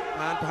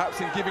 And perhaps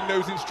in giving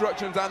those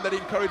instructions and that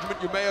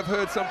encouragement, you may have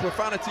heard some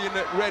profanity in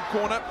the red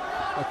corner.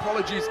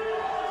 Apologies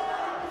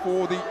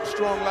for the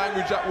strong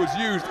language that was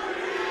used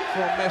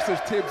from Messrs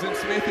Tibbs and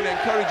Smith in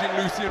encouraging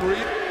Lucien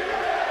Reid.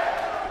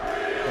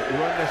 But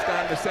you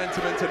understand the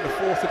sentiment and the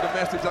force of the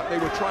message that they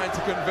were trying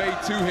to convey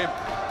to him.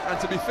 And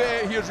to be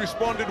fair, he has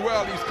responded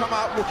well. He's come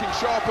out looking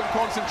sharp and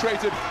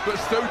concentrated, but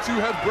so too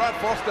has Brad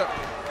Foster.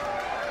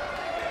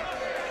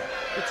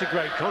 It's a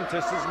great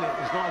contest, isn't it?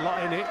 There's not a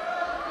lot in it.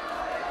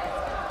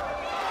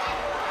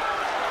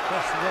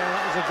 Foster there,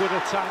 that was a good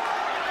attack.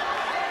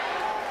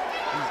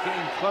 He's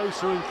getting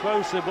closer and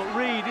closer, but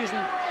Reid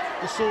isn't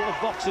the sort of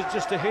boxer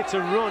just to hit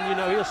and run. You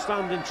know, he'll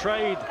stand and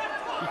trade.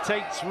 He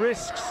takes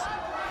risks.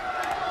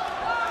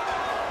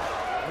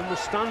 And will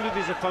stand with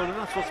his opponent.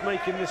 That's what's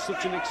making this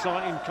such an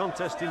exciting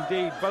contest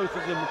indeed. Both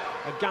of them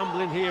are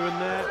gambling here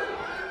and there,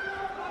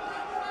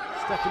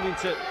 stepping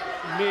into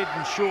mid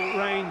and short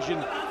range,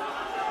 and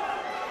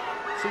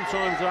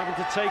sometimes they're having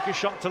to take a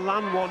shot to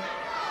land one.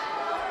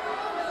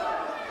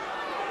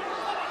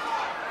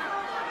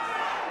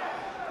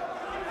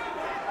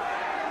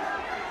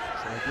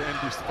 So again,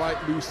 despite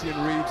Lucien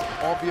Reid's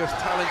obvious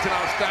talent and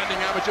outstanding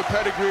amateur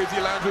pedigree, as he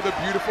lands with a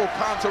beautiful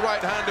counter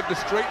right hand of the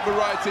straight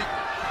variety,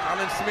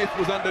 Alan Smith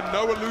was under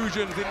no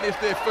illusions in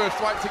their first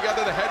fight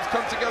together. The heads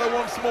come together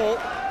once more.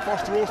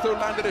 Foster also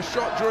landed a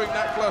shot during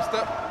that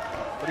cluster,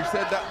 but he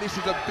said that this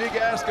is a big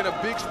ask and a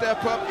big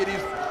step up. It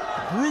is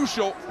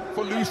crucial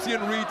for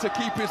Lucien Reid to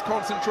keep his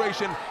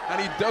concentration, and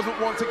he doesn't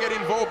want to get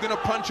involved in a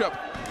punch-up.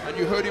 And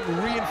you heard him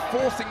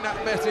reinforcing that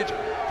message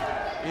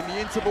in the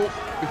interval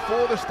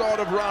before the start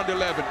of round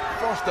 11.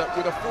 Foster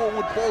with a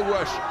forward ball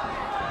rush,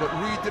 but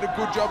Reid did a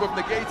good job of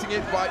negating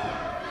it by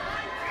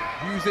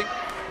using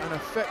an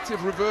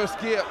effective reverse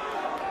gear.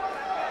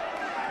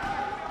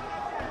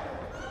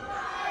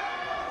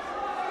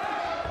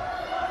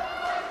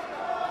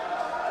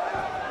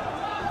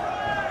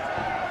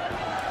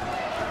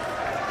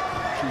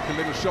 Cheeky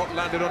little shot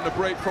landed on the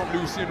break from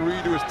Lucien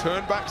Reid, who has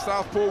turned back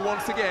southpaw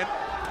once again.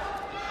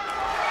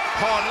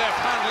 Hard left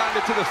hand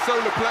landed to the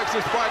solar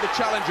plexus by the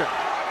challenger.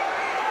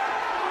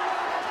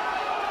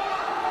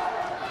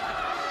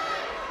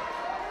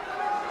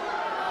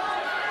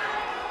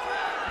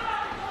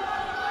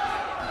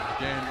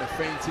 Again, the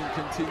feinting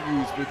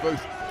continues with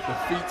both the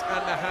feet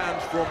and the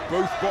hands from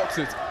both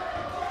boxers.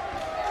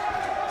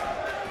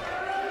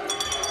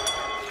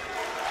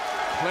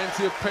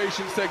 Plenty of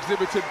patience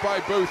exhibited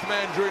by both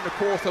men during the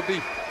course of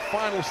the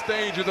final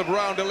stages of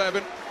round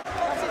 11.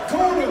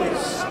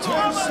 Corners,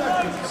 10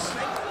 seconds.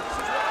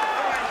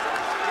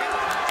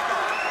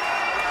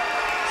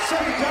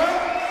 Second down,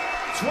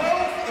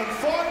 12th and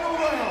final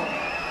round.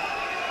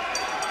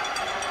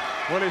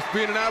 Well, it's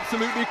been an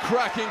absolutely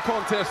cracking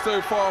contest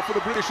so far for the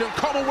British and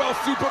Commonwealth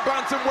Super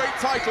Bantamweight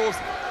titles.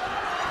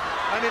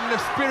 and in the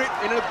spirit,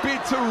 in a bid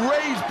to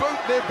raise both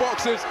their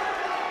boxers.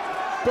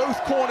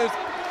 Both corners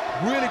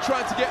really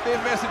trying to get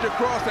their message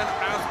across, and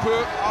as per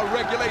our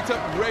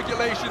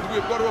regulations,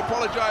 we've got to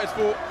apologize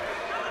for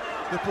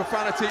the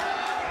profanity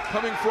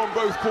coming from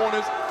both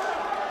corners.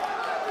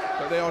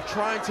 But they are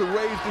trying to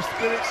raise the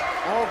spirits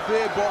of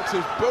their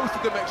boxers, both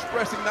of them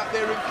expressing that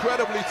they're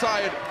incredibly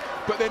tired,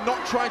 but they're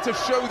not trying to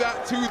show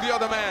that to the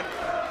other man.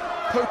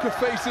 Poker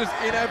faces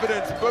in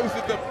evidence, both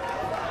of them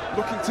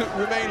looking to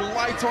remain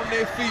light on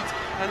their feet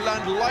and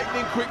land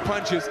lightning quick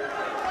punches.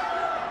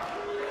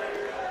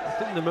 I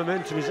think the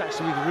momentum is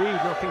actually with Reid,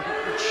 and I think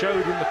it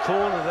showed in the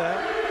corner there.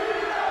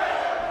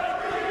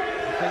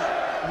 I think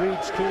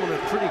Reid's corner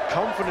pretty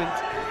confident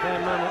their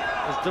man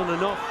has done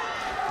enough.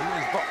 I think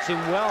he's boxing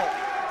well.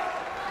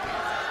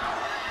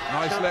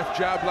 Nice left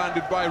jab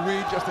landed by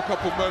Reid just a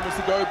couple of moments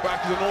ago,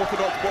 back as an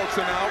orthodox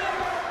boxer now.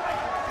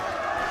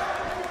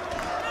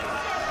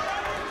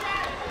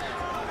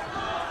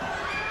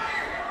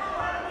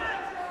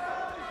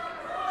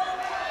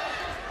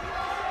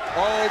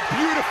 Oh,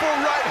 beautiful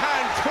right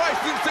hand, twice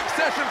in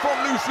succession from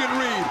Lucien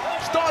Reid.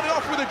 Started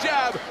off with a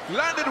jab,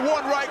 landed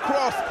one right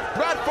cross.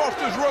 Brad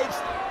Foster's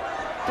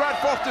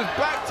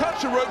back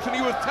touched the ropes, and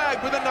he was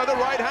tagged with another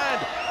right hand.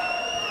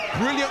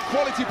 Brilliant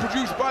quality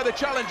produced by the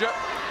challenger,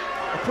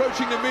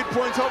 approaching the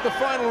midpoint of the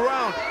final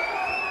round.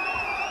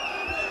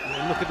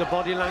 And look at the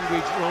body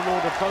language on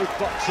all of both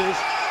boxers.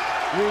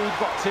 Reid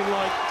boxing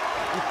like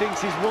he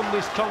thinks he's won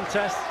this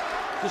contest.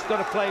 Just got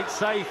to play it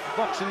safe,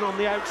 boxing on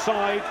the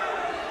outside.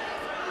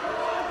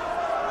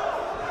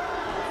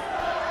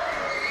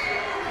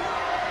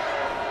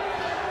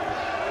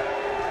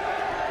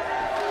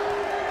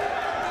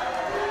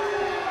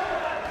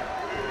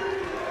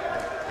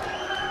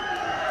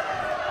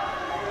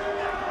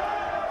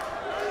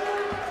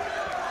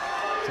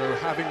 So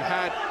having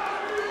had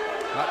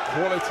that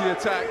quality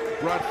attack,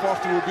 Brad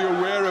Foster will be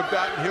aware of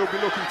that, and he'll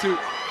be looking to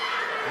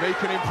make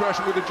an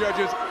impression with the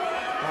judges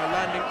by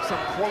landing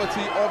some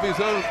quality of his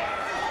own.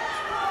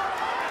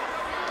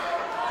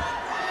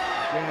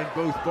 Again,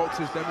 both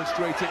boxers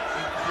demonstrating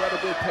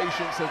incredible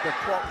patience as the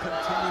clock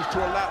continues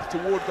to elapse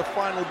towards the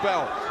final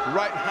bell.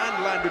 Right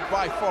hand landed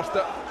by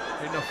Foster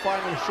in the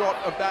final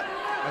shot of that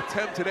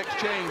attempted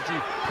exchange.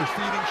 The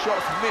preceding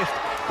shots missed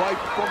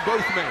from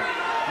both men.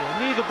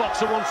 Yeah, neither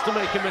boxer wants to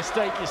make a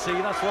mistake, you see.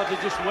 That's why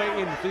they're just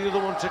waiting for the other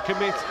one to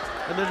commit,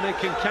 and then they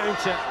can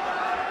counter.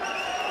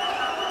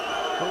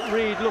 But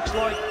Reid looks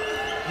like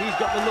he's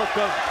got the look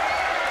of,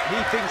 he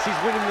thinks he's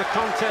winning the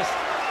contest.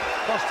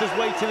 Foster's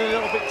waiting a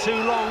little bit too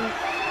long,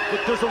 but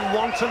doesn't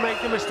want to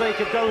make the mistake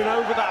of going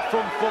over that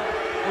front foot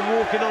and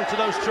walking onto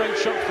those straight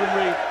shots from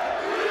Reid.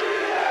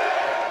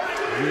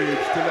 Reid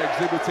still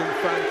exhibiting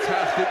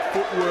fantastic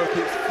footwork.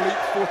 It's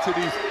fleet-footed.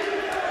 He's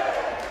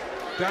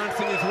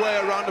dancing his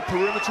way around the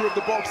perimeter of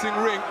the boxing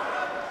ring.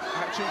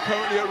 Action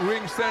currently at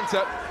ring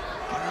center.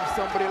 Can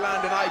somebody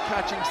land an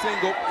eye-catching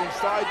single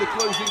inside the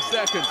closing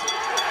seconds?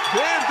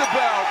 There's the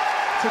bell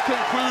to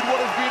conclude what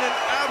has been an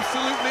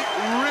absolutely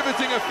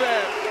riveting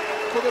affair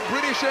for the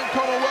British and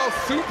Commonwealth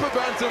Super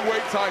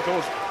Bantamweight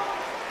titles.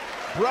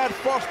 Brad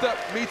Foster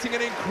meeting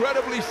an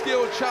incredibly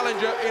skilled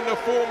challenger in the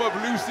form of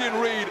Lucien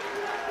Reid,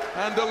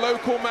 and the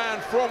local man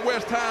from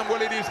West Ham,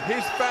 well, it is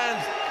his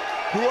fans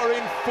who are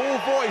in full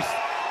voice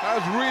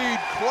as Reid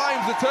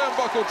climbs the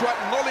turnbuckle to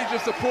acknowledge the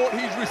support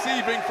he's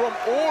receiving from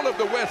all of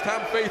the West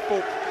Ham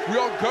faithful. We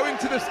are going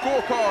to the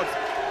scorecards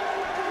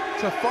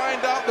to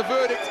find out the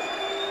verdict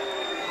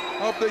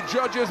of the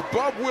judges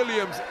Bob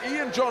Williams,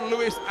 Ian John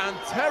Lewis and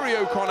Terry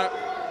O'Connor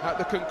at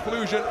the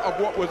conclusion of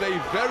what was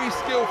a very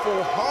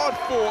skillful,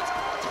 hard-fought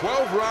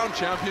 12-round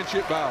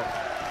championship bout.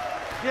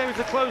 Yeah, it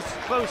was a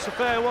close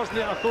affair, wasn't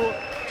it? I thought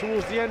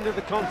towards the end of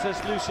the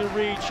contest, Lucien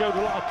Reid showed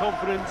a lot of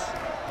confidence.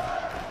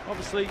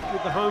 Obviously,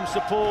 with the home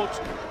support,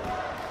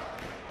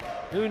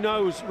 who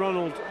knows,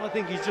 Ronald? I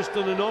think he's just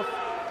done enough.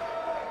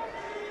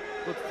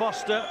 But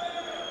Foster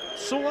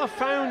sort of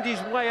found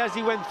his way as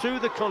he went through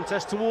the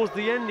contest towards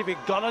the end. If it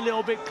got a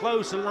little bit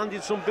closer,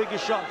 landed some bigger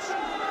shots.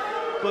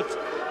 But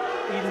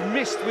he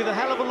missed with a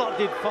hell of a lot,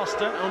 did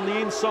Foster, on the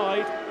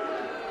inside.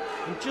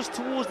 And just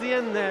towards the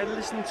end there,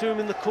 listening to him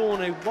in the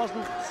corner, he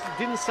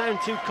didn't sound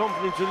too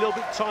confident, he was a little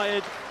bit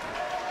tired.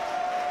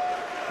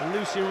 And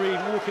Lucien Reid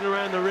walking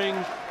around the ring,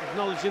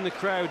 acknowledging the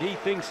crowd. He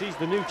thinks he's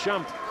the new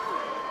champ.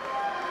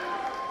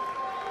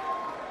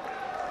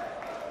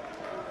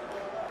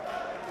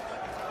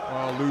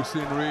 Well,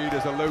 Lucien Reid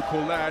is a local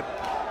lad.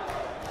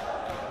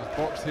 He's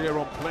boxed here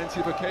on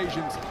plenty of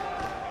occasions.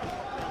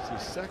 It's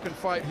his second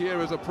fight here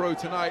as a pro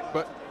tonight,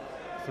 but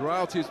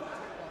throughout his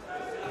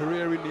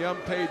career in the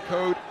unpaid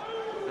code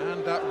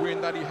and that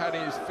win that he had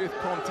in his 5th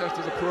contest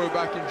as a pro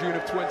back in June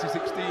of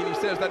 2016, he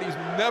says that he's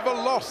never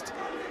lost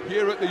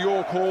here at the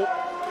York Hall.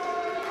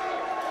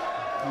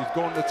 He's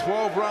gone the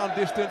 12-round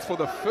distance for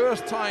the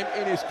first time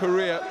in his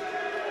career.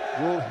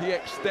 Will he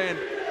extend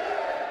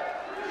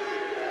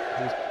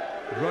his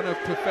run of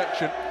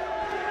perfection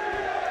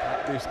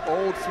at this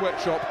old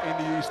sweatshop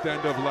in the East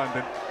End of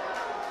London?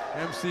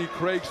 MC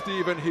Craig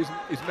Stephen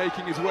is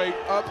making his way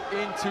up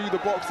into the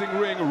boxing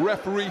ring.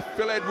 Referee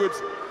Phil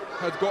Edwards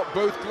has got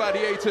both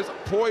gladiators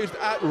poised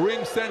at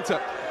ring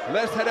center.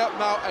 Let's head up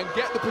now and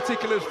get the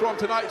particulars from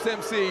tonight's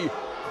MC.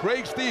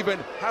 Craig Stephen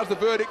has the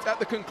verdict at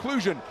the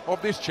conclusion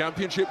of this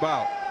championship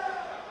bout.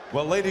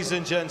 Well, ladies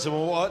and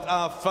gentlemen, what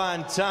a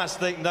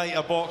fantastic night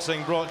of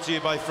boxing brought to you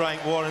by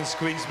Frank Warren's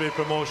Queensberry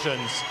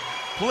Promotions.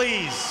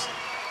 Please,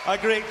 a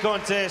great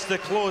contest to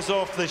close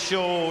off the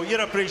show.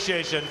 Your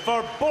appreciation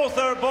for both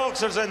our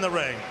boxers in the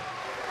ring.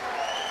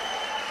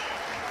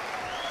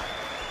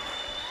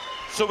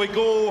 So we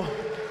go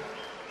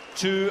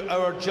to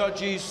our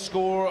judges'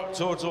 score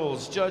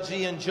totals. Judge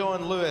Ian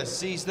John Lewis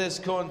sees this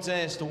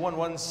contest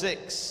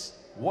 116,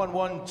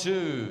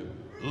 112,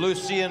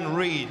 Lucien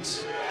Reid.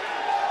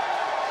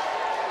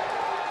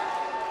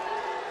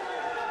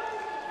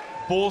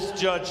 Both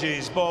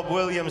judges, Bob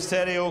Williams,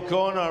 Terry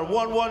O'Connor,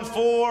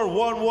 114,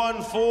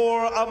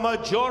 114, a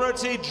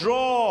majority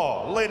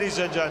draw, ladies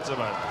and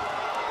gentlemen.